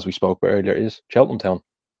game, as we spoke about earlier, is Cheltenham Town.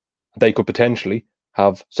 They could potentially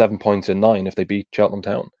have 7 points in 9 if they beat Cheltenham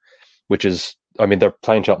Town, which is, I mean, they're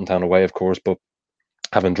playing Cheltenham Town away, of course, but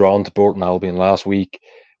having drawn to Burton Albion last week,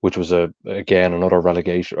 which was again another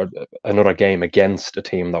relegation, or another game against a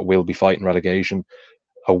team that will be fighting relegation,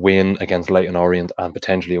 a win against Leyton Orient and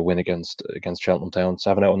potentially a win against Cheltenham Town.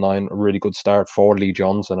 7 out of 9, a really good start for Lee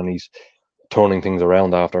Johnson, and he's turning things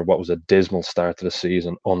around after what was a dismal start to the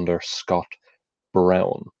season under Scott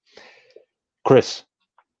Brown. Chris,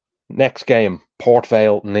 next game, Port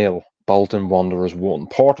Vale 0, Bolton Wanderers 1.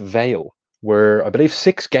 Port Vale were, I believe,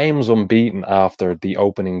 6 games unbeaten after the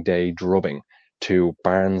opening day drubbing to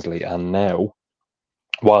Barnsley, and now,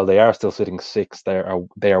 while they are still sitting 6th,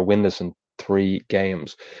 they are winless in 3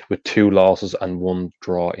 games with 2 losses and 1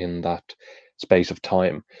 draw in that space of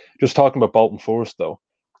time. Just talking about Bolton first, though,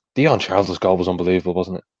 Dion Charles' goal was unbelievable,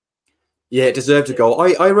 wasn't it? Yeah, it deserved a goal.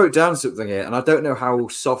 I wrote down something here, and I don't know how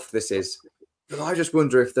soft this is, but I just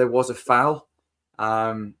wonder if there was a foul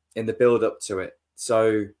in the build-up to it.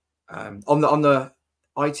 So on the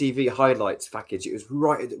ITV highlights package, it was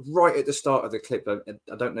right at the start of the clip.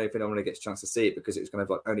 I don't know if anyone gets a chance to see it because it was kind of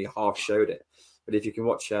like only half showed it. But if you can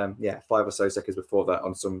watch, 5 or so seconds before that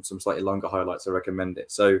on some slightly longer highlights, I recommend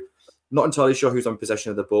it. So not entirely sure who's on possession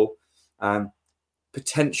of the ball.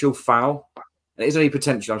 Potential foul. And it is only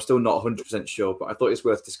potential. I'm still not 100% sure, but I thought it's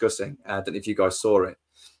worth discussing. I don't know if you guys saw it.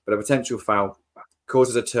 But a potential foul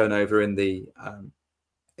causes a turnover in the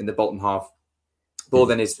Bolton half. Ball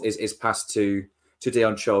then is passed to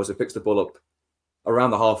Dion Charles, who picks the ball up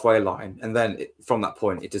around the halfway line. And then from that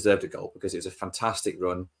point, it deserved a goal because it was a fantastic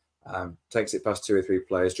run. Takes it past 2 or 3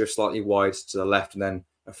 players, drifts slightly wide to the left, and then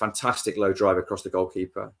a fantastic low drive across the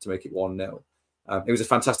goalkeeper to make it 1-0. It was a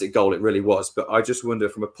fantastic goal, it really was. But I just wonder,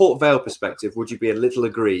 from a Port Vale perspective, would you be a little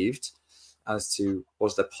aggrieved as to,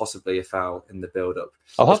 was there possibly a foul in the build-up?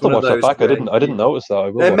 I'll have to watch that back. I didn't notice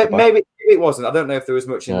that. Maybe it wasn't. I don't know if there was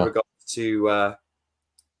much in regards to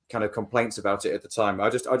kind of complaints about it at the time. I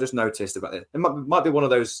just noticed about it. It might be one of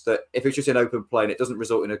those that if it's just an open play and it doesn't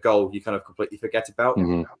result in a goal, you kind of completely forget about.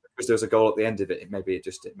 Mm-hmm. Because there was a goal at the end of it, it made it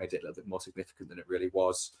a little bit more significant than it really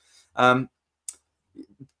was. But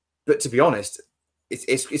to be honest,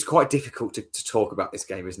 it's quite difficult to talk about this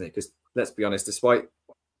game, isn't it? Because let's be honest, despite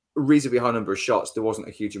a reasonably high number of shots, there wasn't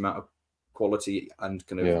a huge amount of quality and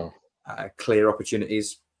kind of clear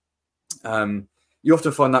opportunities. You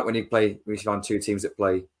often find that when you find 2 teams that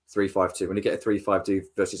play 3-5-2. When you get a 3-5-2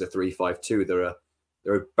 versus a 3-5-2, there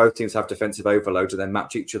are both teams have defensive overloads and then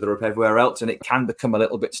match each other up everywhere else, and it can become a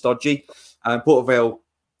little bit stodgy. Port Vale,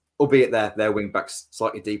 albeit their wing backs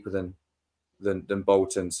slightly deeper than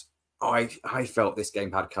Bolton's, I felt this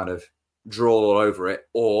game had kind of draw all over it,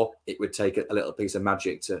 or it would take a little piece of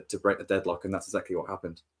magic to break the deadlock, and that's exactly what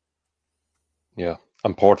happened. Yeah,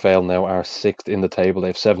 and Port Vale now are 6th in the table. They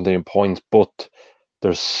have 17 points, but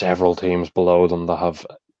there's several teams below them that have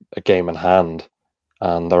a game in hand,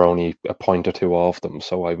 and they're only a point or 2 off them.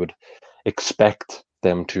 So I would expect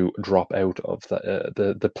them to drop out of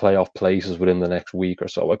the playoff places within the next week or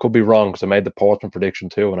so. I could be wrong because I made the Portman prediction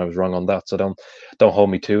too, and I was wrong on that. So don't hold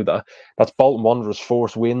me to that. That's Bolton Wanderers'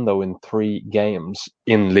 4th win though in 3 games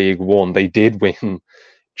in League One. They did win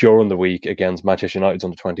during the week against Manchester United's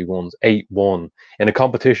under-21s, 8-1 in a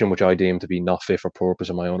competition which I deem to be not fit for purpose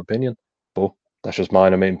in my own opinion. But that's just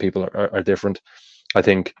mine. I mean, people are different. I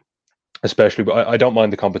think, especially, I don't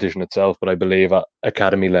mind the competition itself, but I believe at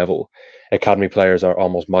academy level, academy players are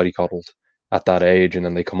almost mollycoddled at that age, and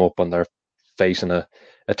then they come up and they're facing a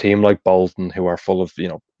team like Bolton who are full of,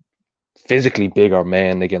 physically bigger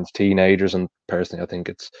men against teenagers. And personally, I think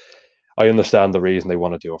I understand the reason they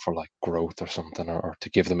want to do it for like growth or something, or to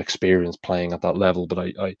give them experience playing at that level.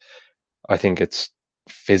 But I think it's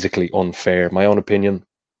physically unfair. My own opinion.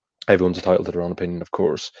 Everyone's entitled to their own opinion, of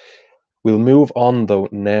course. We'll move on though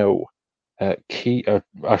now. Actually,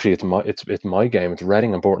 it's my game. It's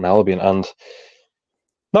Reading and Burton Albion, and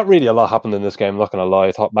not really a lot happened in this game. I'm not going to lie.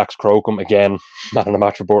 I thought Max Crocombe again man of the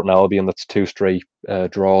match for Burton Albion. That's 2 straight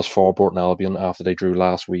draws for Burton Albion after they drew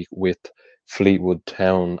last week with Fleetwood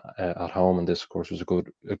Town at home, and this, of course, was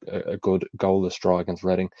a good goalless draw against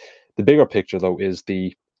Reading. The bigger picture though is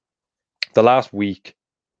the last week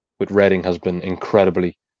with Reading has been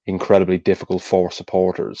incredibly difficult for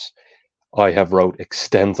supporters. I have wrote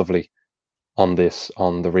extensively on this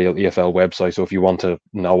on the Real EFL website, so if you want to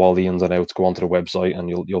know all the ins and outs, go onto the website and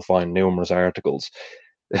you'll find numerous articles.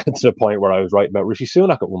 To the point where I was writing about Rishi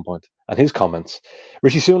Sunak at one point and his comments.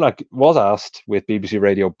 Rishi Sunak was asked with BBC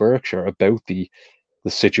Radio Berkshire about the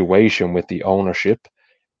situation with the ownership,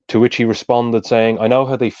 to which he responded saying, "I know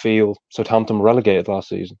how they feel. Southampton were relegated last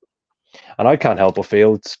season." And I can't help but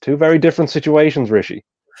feel it's two very different situations, Rishi.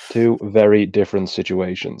 Two very different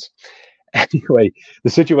situations. Anyway, the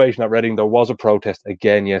situation at Reading, there was a protest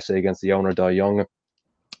again yesterday against the owner, Dai Young,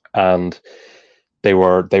 and they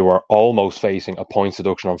were almost facing a points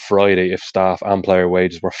deduction on Friday if staff and player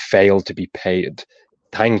wages were failed to be paid.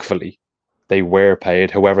 Thankfully, they were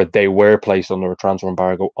paid. However, they were placed under a transfer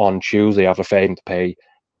embargo on Tuesday after failing to pay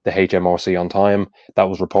the HMRC on time. That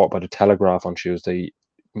was reported by the Telegraph on Tuesday,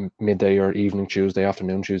 midday or evening Tuesday,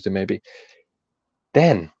 afternoon Tuesday maybe.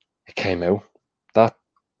 Then it came out that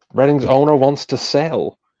Reading's owner wants to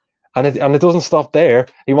sell. And it doesn't stop there.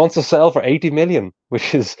 He wants to sell for 80 million,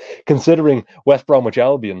 which is, considering West Bromwich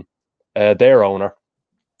Albion, their owner,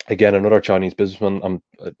 again, another Chinese businessman,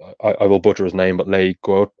 I will butcher his name, but Lei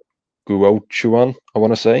Guochuan, I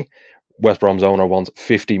want to say. West Brom's owner wants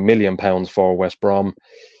 £50 million for West Brom.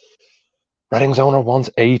 Reading's owner wants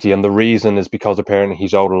 80, and the reason is because apparently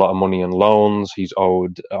he's owed a lot of money in loans. He's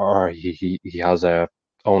owed, or he has a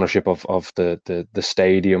ownership of the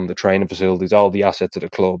stadium, the training facilities, all the assets of the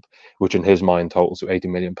club, which in his mind totals to £80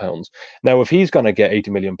 million. Now, if he's going to get £80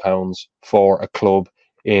 million for a club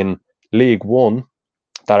in League One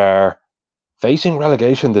that are facing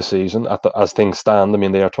relegation this season, as things stand, I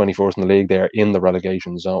mean, they are 24th in the league, they are in the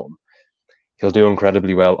relegation zone, he'll do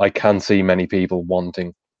incredibly well. I can't see many people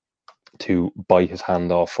wanting to bite his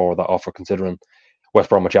hand off for that offer, considering West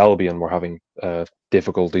Bromwich Albion were having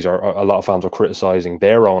difficulties, or a lot of fans were criticising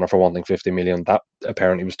their owner for wanting 50 million. That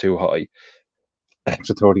apparently was too high. An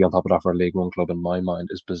extra 30 on top of that for a League One club, in my mind,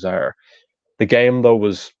 is bizarre. The game, though,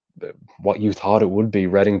 was what you thought it would be.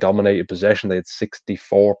 Reading dominated possession. They had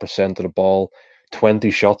 64% of the ball,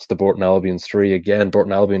 20 shots to Burton Albion's 3. Again,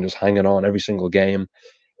 Burton Albion just hanging on every single game.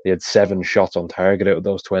 They had 7 shots on target out of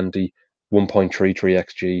those 20, 1.33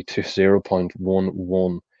 XG to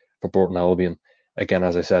 0.11 for Burton Albion. Again,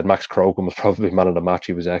 as I said, Max Crocombe was probably man of the match.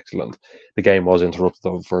 He was excellent. The game was interrupted,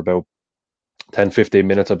 though, for about 10-15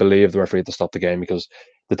 minutes, I believe. The referee had to stop the game because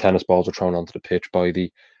the tennis balls were thrown onto the pitch by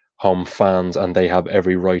the home fans, and they have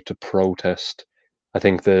every right to protest. I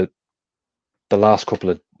think the last couple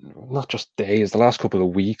of, not just days, the last couple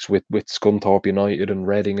of weeks with Scunthorpe United and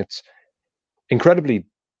Reading, it's incredibly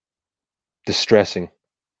distressing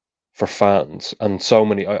for fans. And so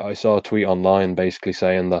many, I saw a tweet online basically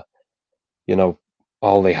saying that, you know,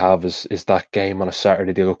 all they have is that game on a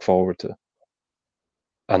Saturday they look forward to.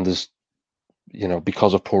 And there's, you know,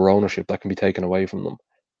 because of poor ownership, that can be taken away from them.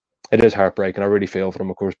 It is heartbreaking. I really feel for them.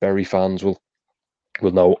 Of course, Bury fans will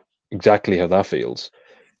know exactly how that feels.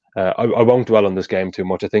 I won't dwell on this game too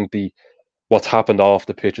much. I think what's happened off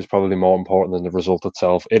the pitch is probably more important than the result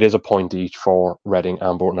itself. It is a point each for Reading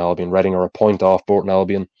and Burton Albion. Reading are a point off Burton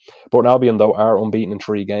Albion. Burton Albion, though, are unbeaten in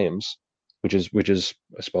 3 games, which is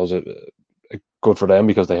I suppose good for them,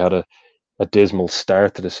 because they had a dismal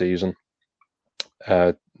start to the season.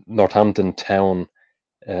 Northampton Town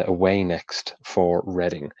away next for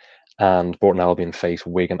Reading, and Burton Albion face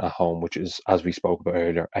Wigan at home, which is, as we spoke about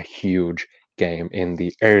earlier, a huge game in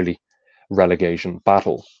the early relegation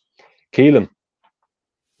battle. Keelan,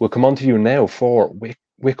 we'll come on to you now for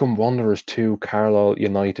Wycombe Wanderers 2, Carlisle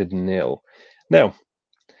United 0. Now,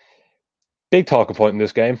 big talking point in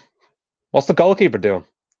this game. What's the goalkeeper doing?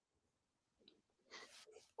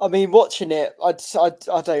 I mean, watching it,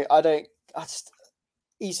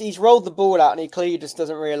 he's rolled the ball out and he clearly just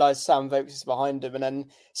doesn't realise Sam Vokes is behind him. And then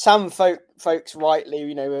Sam Vokes rightly,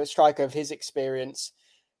 you know, a striker of his experience,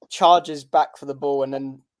 charges back for the ball and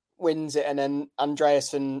then wins it. And then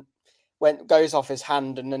Andreasen goes off his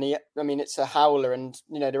hand, and then it's a howler, and,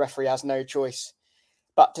 you know, the referee has no choice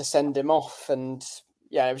but to send him off. And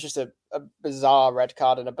yeah, it was just a bizarre red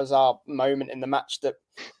card and a bizarre moment in the match that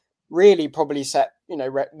really probably set, you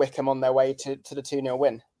know, Wycombe on their way to the 2-0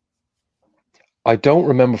 win. I don't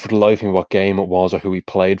remember for the life of me what game it was or who he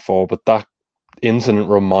played for, but that incident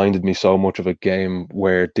reminded me so much of a game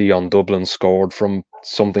where Dion Dublin scored from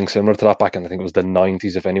something similar to that back in, I think it was the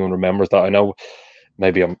 90s, if anyone remembers that. I know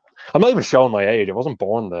maybe I'm not even showing my age. I wasn't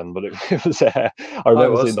born then, but it was. I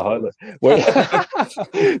remember seeing the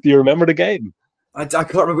highlight. Do you remember the game? I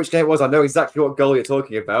can't remember which game it was. I know exactly what goal you're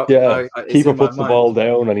talking about. Yeah, keeper puts the ball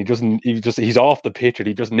down and he's off the pitch and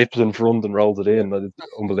he just nips in front and rolls it in. It's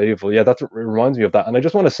unbelievable. Yeah, it reminds me of that. And I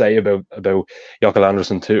just want to say about Jökull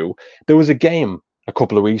Andersson too. There was a game a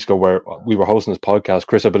couple of weeks ago where we were hosting this podcast.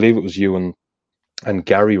 Chris, I believe it was you and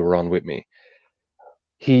Gary were on with me.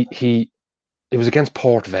 It was against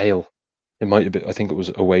Port Vale. It might have been, I think it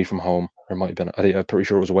was away from home. Or it might have been, I'm pretty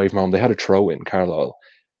sure it was away from home. They had a throw in Carlisle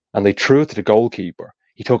and they threw it to the goalkeeper.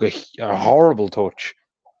 He took a horrible touch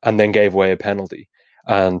and then gave away a penalty.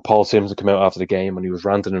 And Paul Simpson came out after the game and he was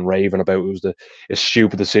ranting and raving about it was a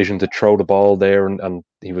stupid decision to throw the ball there, and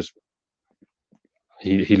he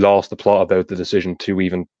lost the plot about the decision to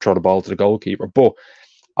even throw the ball to the goalkeeper. But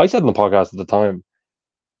I said in the podcast at the time,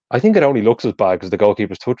 I think it only looks as bad because the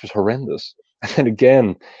goalkeeper's touch was horrendous. And then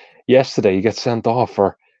again, yesterday he gets sent off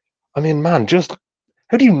for, I mean, man, just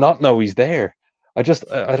how do you not know he's there? I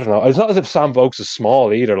don't know. It's not as if Sam Vokes is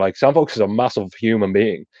small either. Like, Sam Vokes is a massive human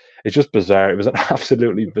being. It's just bizarre. It was an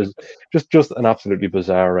absolutely just an absolutely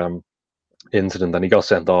bizarre incident, and he got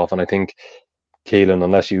sent off. And I think, Keelan,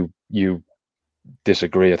 unless you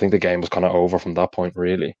disagree, I think the game was kind of over from that point,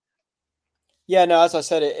 really. Yeah, no, as I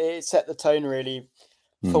said, it set the tone really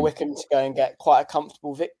for Wycombe to go and get quite a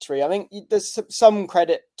comfortable victory. I think there's some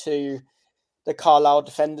credit to the Carlisle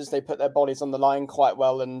defenders. They put their bodies on the line quite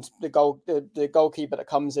well, and the goalkeeper that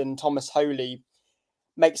comes in, Thomas Holy,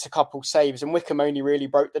 makes a couple saves, and Wycombe only really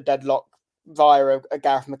broke the deadlock via a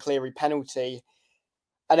Gareth McCleary penalty.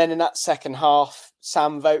 And then in that second half,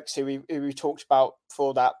 Sam Vokes, who we talked about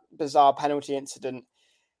for that bizarre penalty incident,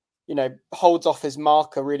 holds off his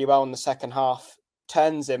marker really well in the second half,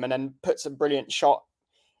 turns him, and then puts a brilliant shot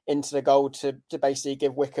into the goal to basically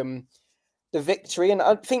give Wycombe the victory. And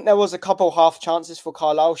I think there was a couple half chances for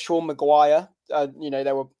Carlisle. Sean Maguire,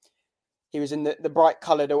 he was in the bright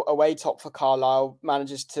coloured away top for Carlisle,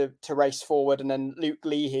 manages to race forward, and then Luke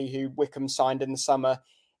Leahy, who Wycombe signed in the summer,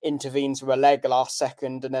 intervenes with a leg last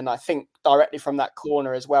second, and then I think directly from that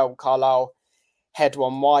corner as well, Carlisle head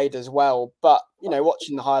one wide as well. But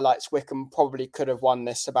watching the highlights, Wycombe probably could have won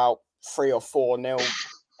this about 3 or 4-0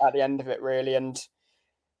 at the end of it, really. And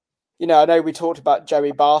I know we talked about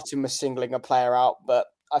Joey Barton was singling a player out, but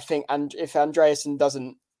I think, and if Andreasen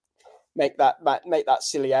doesn't make that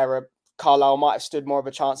silly error, Carlisle might have stood more of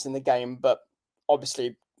a chance in the game. But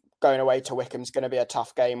obviously, going away to Wycombe is going to be a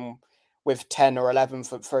tough game with 10 or 11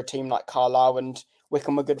 for a team like Carlisle, and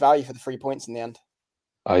Wycombe were good value for the 3 points in the end.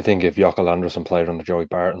 I think if Jokel Anderson played under Joey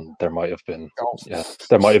Barton, there might have been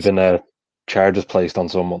charges placed on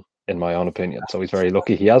someone, in my own opinion. So he's very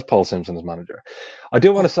lucky he has Paul Simpson as manager. I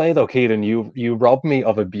do want to say though, Keelan, you robbed me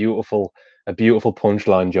of a beautiful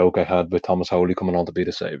punchline joke I had with Thomas Holy coming on to be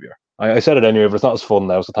the saviour. I said it anyway, but it's not as fun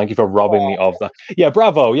now. So thank you for robbing me of that. Yeah,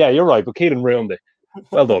 bravo. Yeah, you're right. But Keelan ruined it.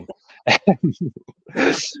 Well done.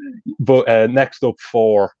 But next up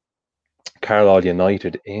for Carlisle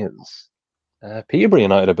United is Peterborough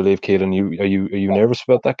United, I believe. Keelan, are you nervous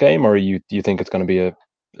about that game, or do you think it's going to be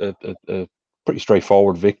a pretty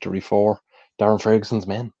straightforward victory for Darren Ferguson's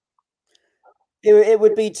men? It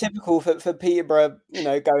would be typical for Peterborough,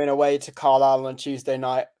 going away to Carlisle on Tuesday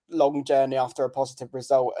night, long journey after a positive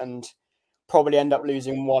result, and probably end up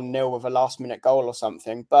losing 1-0 with a last-minute goal or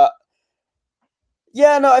something. But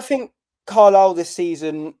yeah, no, I think Carlisle this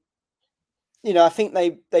season, I think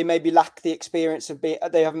they maybe lack the experience of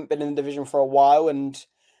they haven't been in the division for a while, and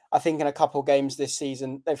I think in a couple of games this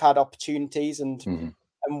season they've had opportunities and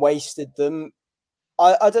wasted them.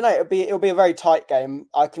 I don't know. It'll be a very tight game.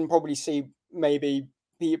 I can probably see maybe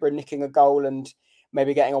Peterborough nicking a goal and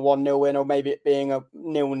maybe getting a 1-0 win, or maybe it being a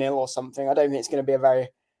 0-0 or something. I don't think it's going to be a very,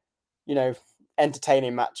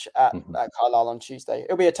 entertaining match at Carlisle on Tuesday.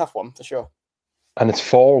 It'll be a tough one for sure. And it's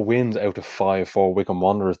 4 wins out of 5 for Wycombe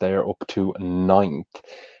Wanderers. They're up to 9th.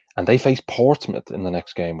 And they face Portsmouth in the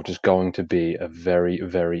next game, which is going to be a very,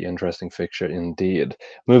 very interesting fixture indeed.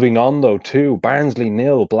 Moving on, though, to Barnsley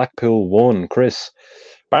 0, Blackpool 1. Chris,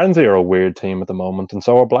 Barnsley are a weird team at the moment, and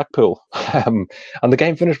so are Blackpool. And the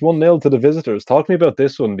game finished 1-0 to the visitors. Talk to me about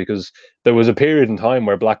this one, because there was a period in time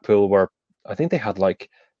where Blackpool were, I think they had like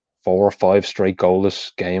 4 or 5 straight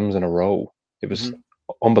goalless games in a row. It was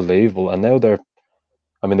unbelievable. And now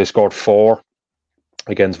they scored 4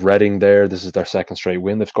 against Reading there. This is their 2nd straight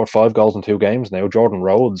win. They've scored 5 goals in 2 games now. Jordan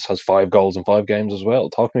Rhodes has 5 goals in 5 games as well.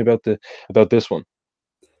 Talk to me about this one.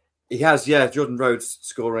 He has, yeah. Jordan Rhodes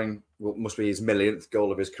scoring what must be his 1,000th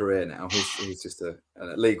goal of his career now. He's just a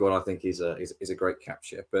League One. I think he's a great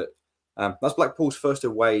capture. But that's Blackpool's first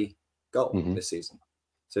away goal this season.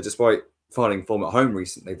 So despite finding form at home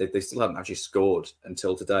recently, they still haven't actually scored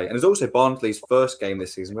until today. And it's also Barnsley's first game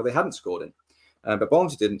this season where they hadn't scored in. But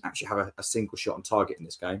Barnsley didn't actually have a single shot on target in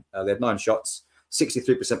this game. They had 9 shots,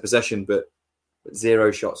 63% possession, but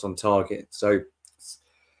 0 shots on target. So,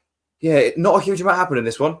 yeah, not a huge amount happened in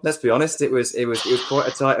this one. Let's be honest. It was quite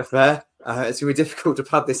a tight affair. It's going to be difficult to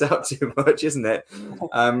pad this out too much, isn't it?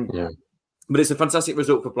 Yeah. But it's a fantastic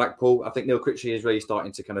result for Blackpool. I think Neil Critchley is really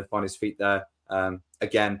starting to kind of find his feet there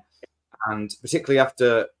again, and particularly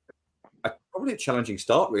after probably a challenging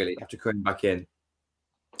start, really, after coming back in.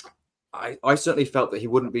 I certainly felt that he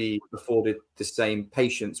wouldn't be afforded the same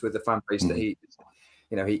patience with the fan base that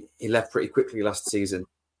he left pretty quickly last season,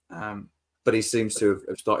 but he seems to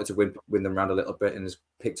have started to win them around a little bit and has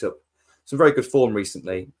picked up some very good form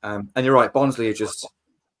recently. And you're right, Barnsley are just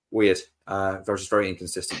weird. They're just very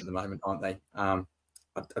inconsistent at the moment, aren't they? I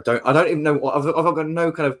don't even know. I've got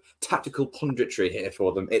no kind of tactical punditry here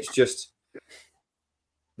for them. It's just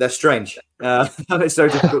they're strange, and it's so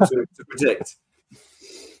difficult to predict.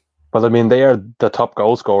 Well, I mean, they are the top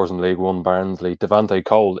goal scorers in League One, Barnsley. Devante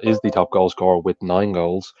Cole is the top goal scorer with 9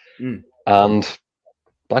 goals. And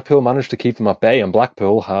Blackpool managed to keep them at bay, and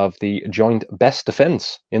Blackpool have the joint best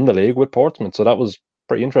defence in the league with Portsmouth. So that was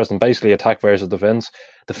pretty interesting. Basically, attack versus defence.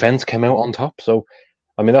 Defence came out on top. So,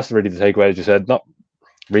 I mean, that's really the takeaway, as you said. Not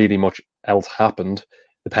really much else happened.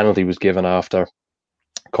 The penalty was given after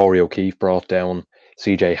Corey O'Keefe brought down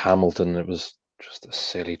CJ Hamilton. It was just a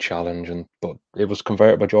silly challenge, but it was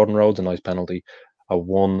converted by Jordan Rhodes, a nice penalty. A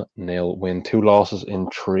 1-0 win. 2 losses in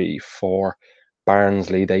 3 for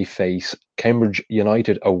Barnsley. They face Cambridge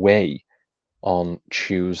United away on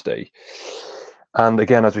Tuesday. And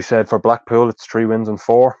again, as we said, for Blackpool, it's 3 wins and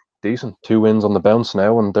 4. Decent. 2 wins on the bounce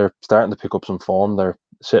now, and they're starting to pick up some form. They're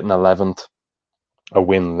sitting 11th. A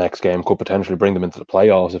win next game could potentially bring them into the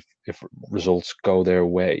playoffs if results go their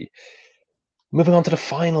way. Moving on to the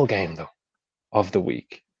final game, though, of the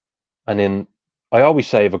week. And I always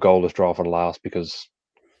save a goalless draw for last because,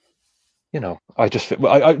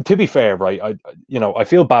 to be fair, right, I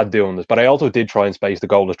feel bad doing this, but I also did try and space the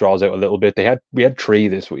goalless draws out a little bit. We had 3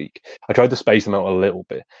 this week. I tried to space them out a little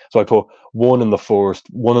bit. So I put 1 in the first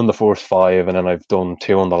 5, and then I've done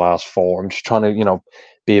 2 in the last 4. I'm just trying to,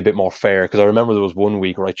 be a bit more fair, because I remember there was one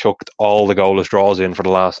week where I chucked all the goalless draws in for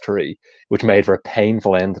the last 3, which made for a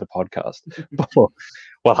painful end to the podcast. But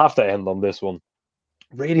we'll have to end on this one.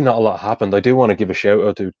 Really not a lot happened. I do want to give a shout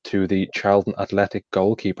out to the Charlton Athletic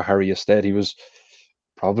goalkeeper, Harry Ested. He was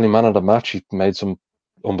probably man of the match. He made some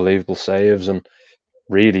unbelievable saves and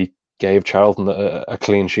really gave Charlton a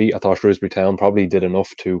clean sheet. I thought Shrewsbury Town probably did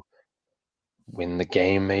enough to win the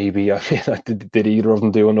game, maybe. I mean, did either of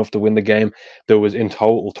them do enough to win the game? There was in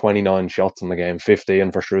total 29 shots in the game,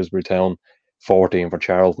 15 for Shrewsbury Town, 14 for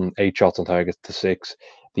Charlton, 8 shots on target to 6.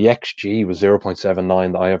 The XG was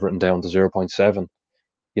 0.79 that I have written down to 0.7.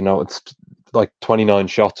 It's like 29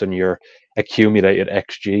 shots and your accumulated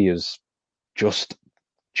XG is just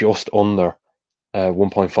under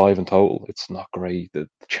 1.5 in total. It's not great. The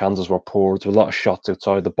chances were poor. There were a lot of shots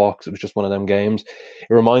outside the box. It was just one of them games.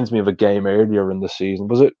 It reminds me of a game earlier in the season.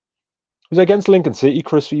 Was it against Lincoln City,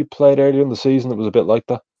 Chris, you played earlier in the season? It was a bit like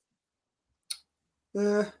that.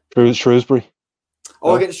 Shrewsbury.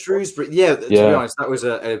 Oh, against Shrewsbury. Yeah, to be honest, that was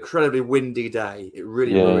an incredibly windy day. It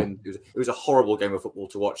really ruined. It was a horrible game of football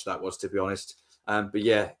to watch, that was, to be honest. But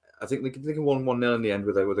yeah, I think they won 1-0 in the end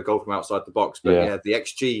with a goal from outside the box. But the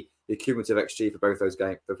XG, the cumulative XG for both those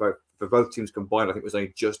games, for both teams combined, I think was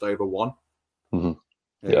only just over 1. Mm-hmm.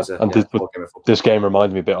 This game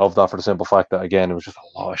reminded me a bit of that, for the simple fact that, again, it was just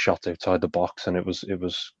a lot of shots outside the box, and it was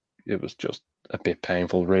just a bit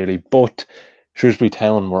painful, really. But Shrewsbury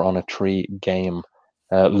Town were on a 3-game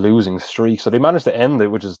losing streak, so they managed to end it,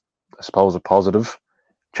 which is, I suppose, a positive.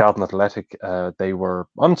 Charlton Athletic, they were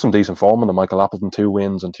on some decent form under Michael Appleton, 2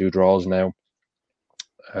 wins and 2 draws now,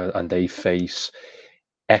 and they face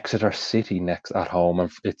Exeter City next at home,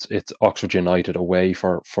 and it's Oxford United away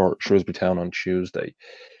for Shrewsbury Town on Tuesday.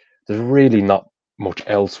 There's really not much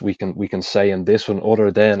else we can say in this one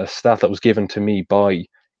other than a stat that was given to me by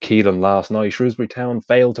Keelan last night. Shrewsbury Town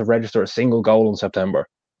failed to register a single goal in September.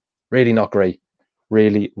 Really not great.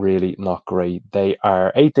 Really, really not great. They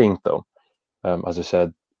are 18th though. As I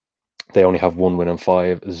said, they only have 1 win and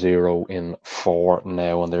 5, 0 in 4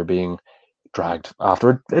 now, and they're being dragged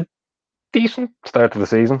after a decent start to the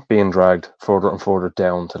season, being dragged further and further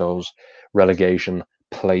down to those relegation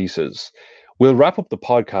places. We'll wrap up the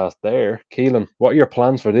podcast there. Keelan, what are your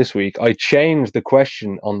plans for this week? I changed the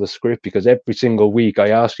question on the script because every single week I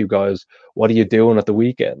ask you guys, what are you doing at the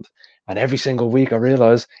weekend? And every single week I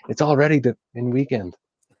realise it's already in weekend.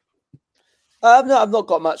 No, I've not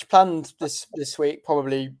got much planned this week.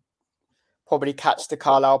 Probably catch the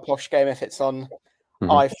Carlisle Posh game if it's on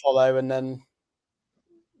iFollow, and then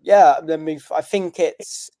I think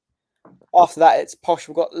it's after that it's Posh.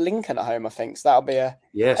 We've got Lincoln at home, I think. So that'll be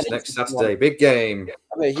next Saturday, big game.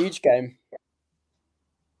 That'll be a huge game.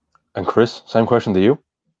 And Chris, same question to you.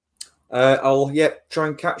 I'll try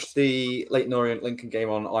and catch the Leyton Orient Lincoln game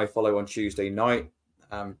on iFollow on Tuesday night.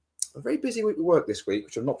 A very busy week of work this week,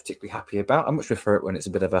 which I'm not particularly happy about. I much prefer it when it's a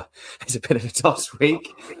bit of a toss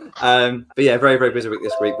week. But yeah, very, very busy week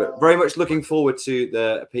this week. But very much looking forward to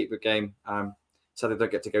the Peterborough game. Sadly, I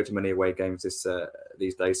don't get to go to many away games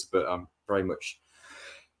these days, but I'm very much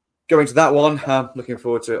going to that one. Looking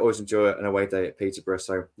forward to it. Always enjoy an away day at Peterborough.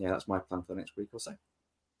 So yeah, that's my plan for the next week or so.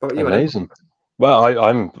 What about you, Amazing. Adam? Well,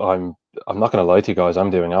 I'm not going to lie to you guys. I'm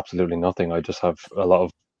doing absolutely nothing. I just have a lot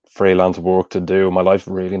of freelance work to do. My life's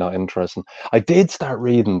really not interesting. I did start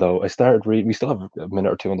reading though. We still have a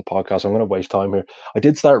minute or two on the podcast, so I'm going to waste time here. I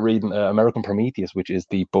did start reading American Prometheus, which is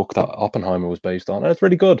the book that Oppenheimer was based on, and it's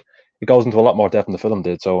really good. It goes into a lot more depth than the film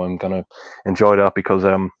did, so I'm going to enjoy that because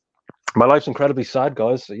my life's incredibly sad,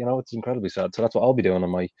 guys. It's incredibly sad. So that's what I'll be doing on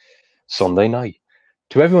my Sunday night.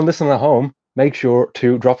 To everyone listening at home, make sure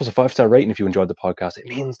to drop us a 5-star rating if you enjoyed the podcast. It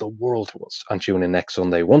means the world to us. And tune in next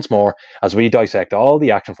Sunday once more as we dissect all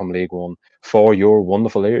the action from League One for your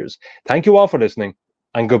wonderful ears. Thank you all for listening,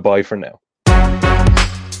 and goodbye for now.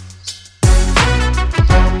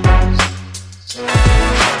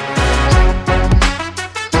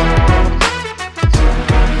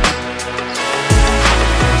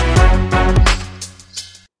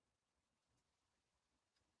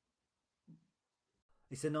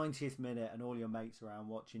 It's the 90th minute and all your mates around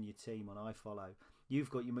watching your team on iFollow.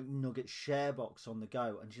 You've got your McNugget share box on the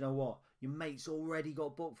go, and you know what? Your mate's already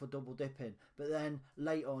got booked for double dipping, but then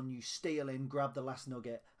late on you steal in, grab the last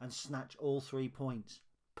nugget and snatch all 3 points.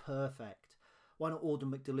 Perfect. Why not order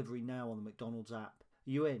McDelivery now on the McDonald's app?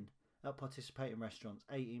 Are you in? At participating restaurants,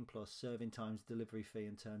 18 plus, serving times, delivery fee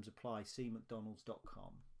and terms apply. See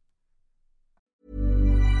mcdonalds.com.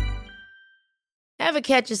 Ever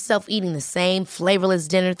catch yourself eating the same flavorless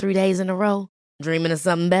dinner 3 days in a row? Dreaming of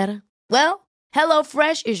something better? Well,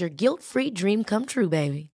 HelloFresh is your guilt-free dream come true,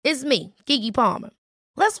 baby. It's me, Keke Palmer.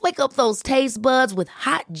 Let's wake up those taste buds with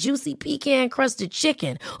hot, juicy pecan-crusted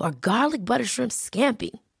chicken or garlic butter shrimp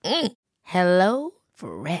scampi. Hello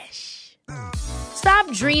Fresh. Stop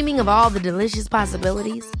dreaming of all the delicious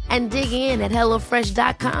possibilities and dig in at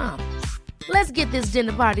HelloFresh.com. Let's get this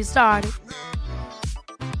dinner party started.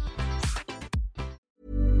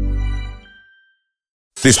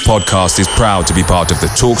 This podcast is proud to be part of the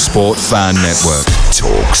TalkSport Fan Network.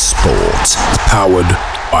 TalkSport. Powered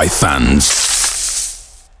by fans.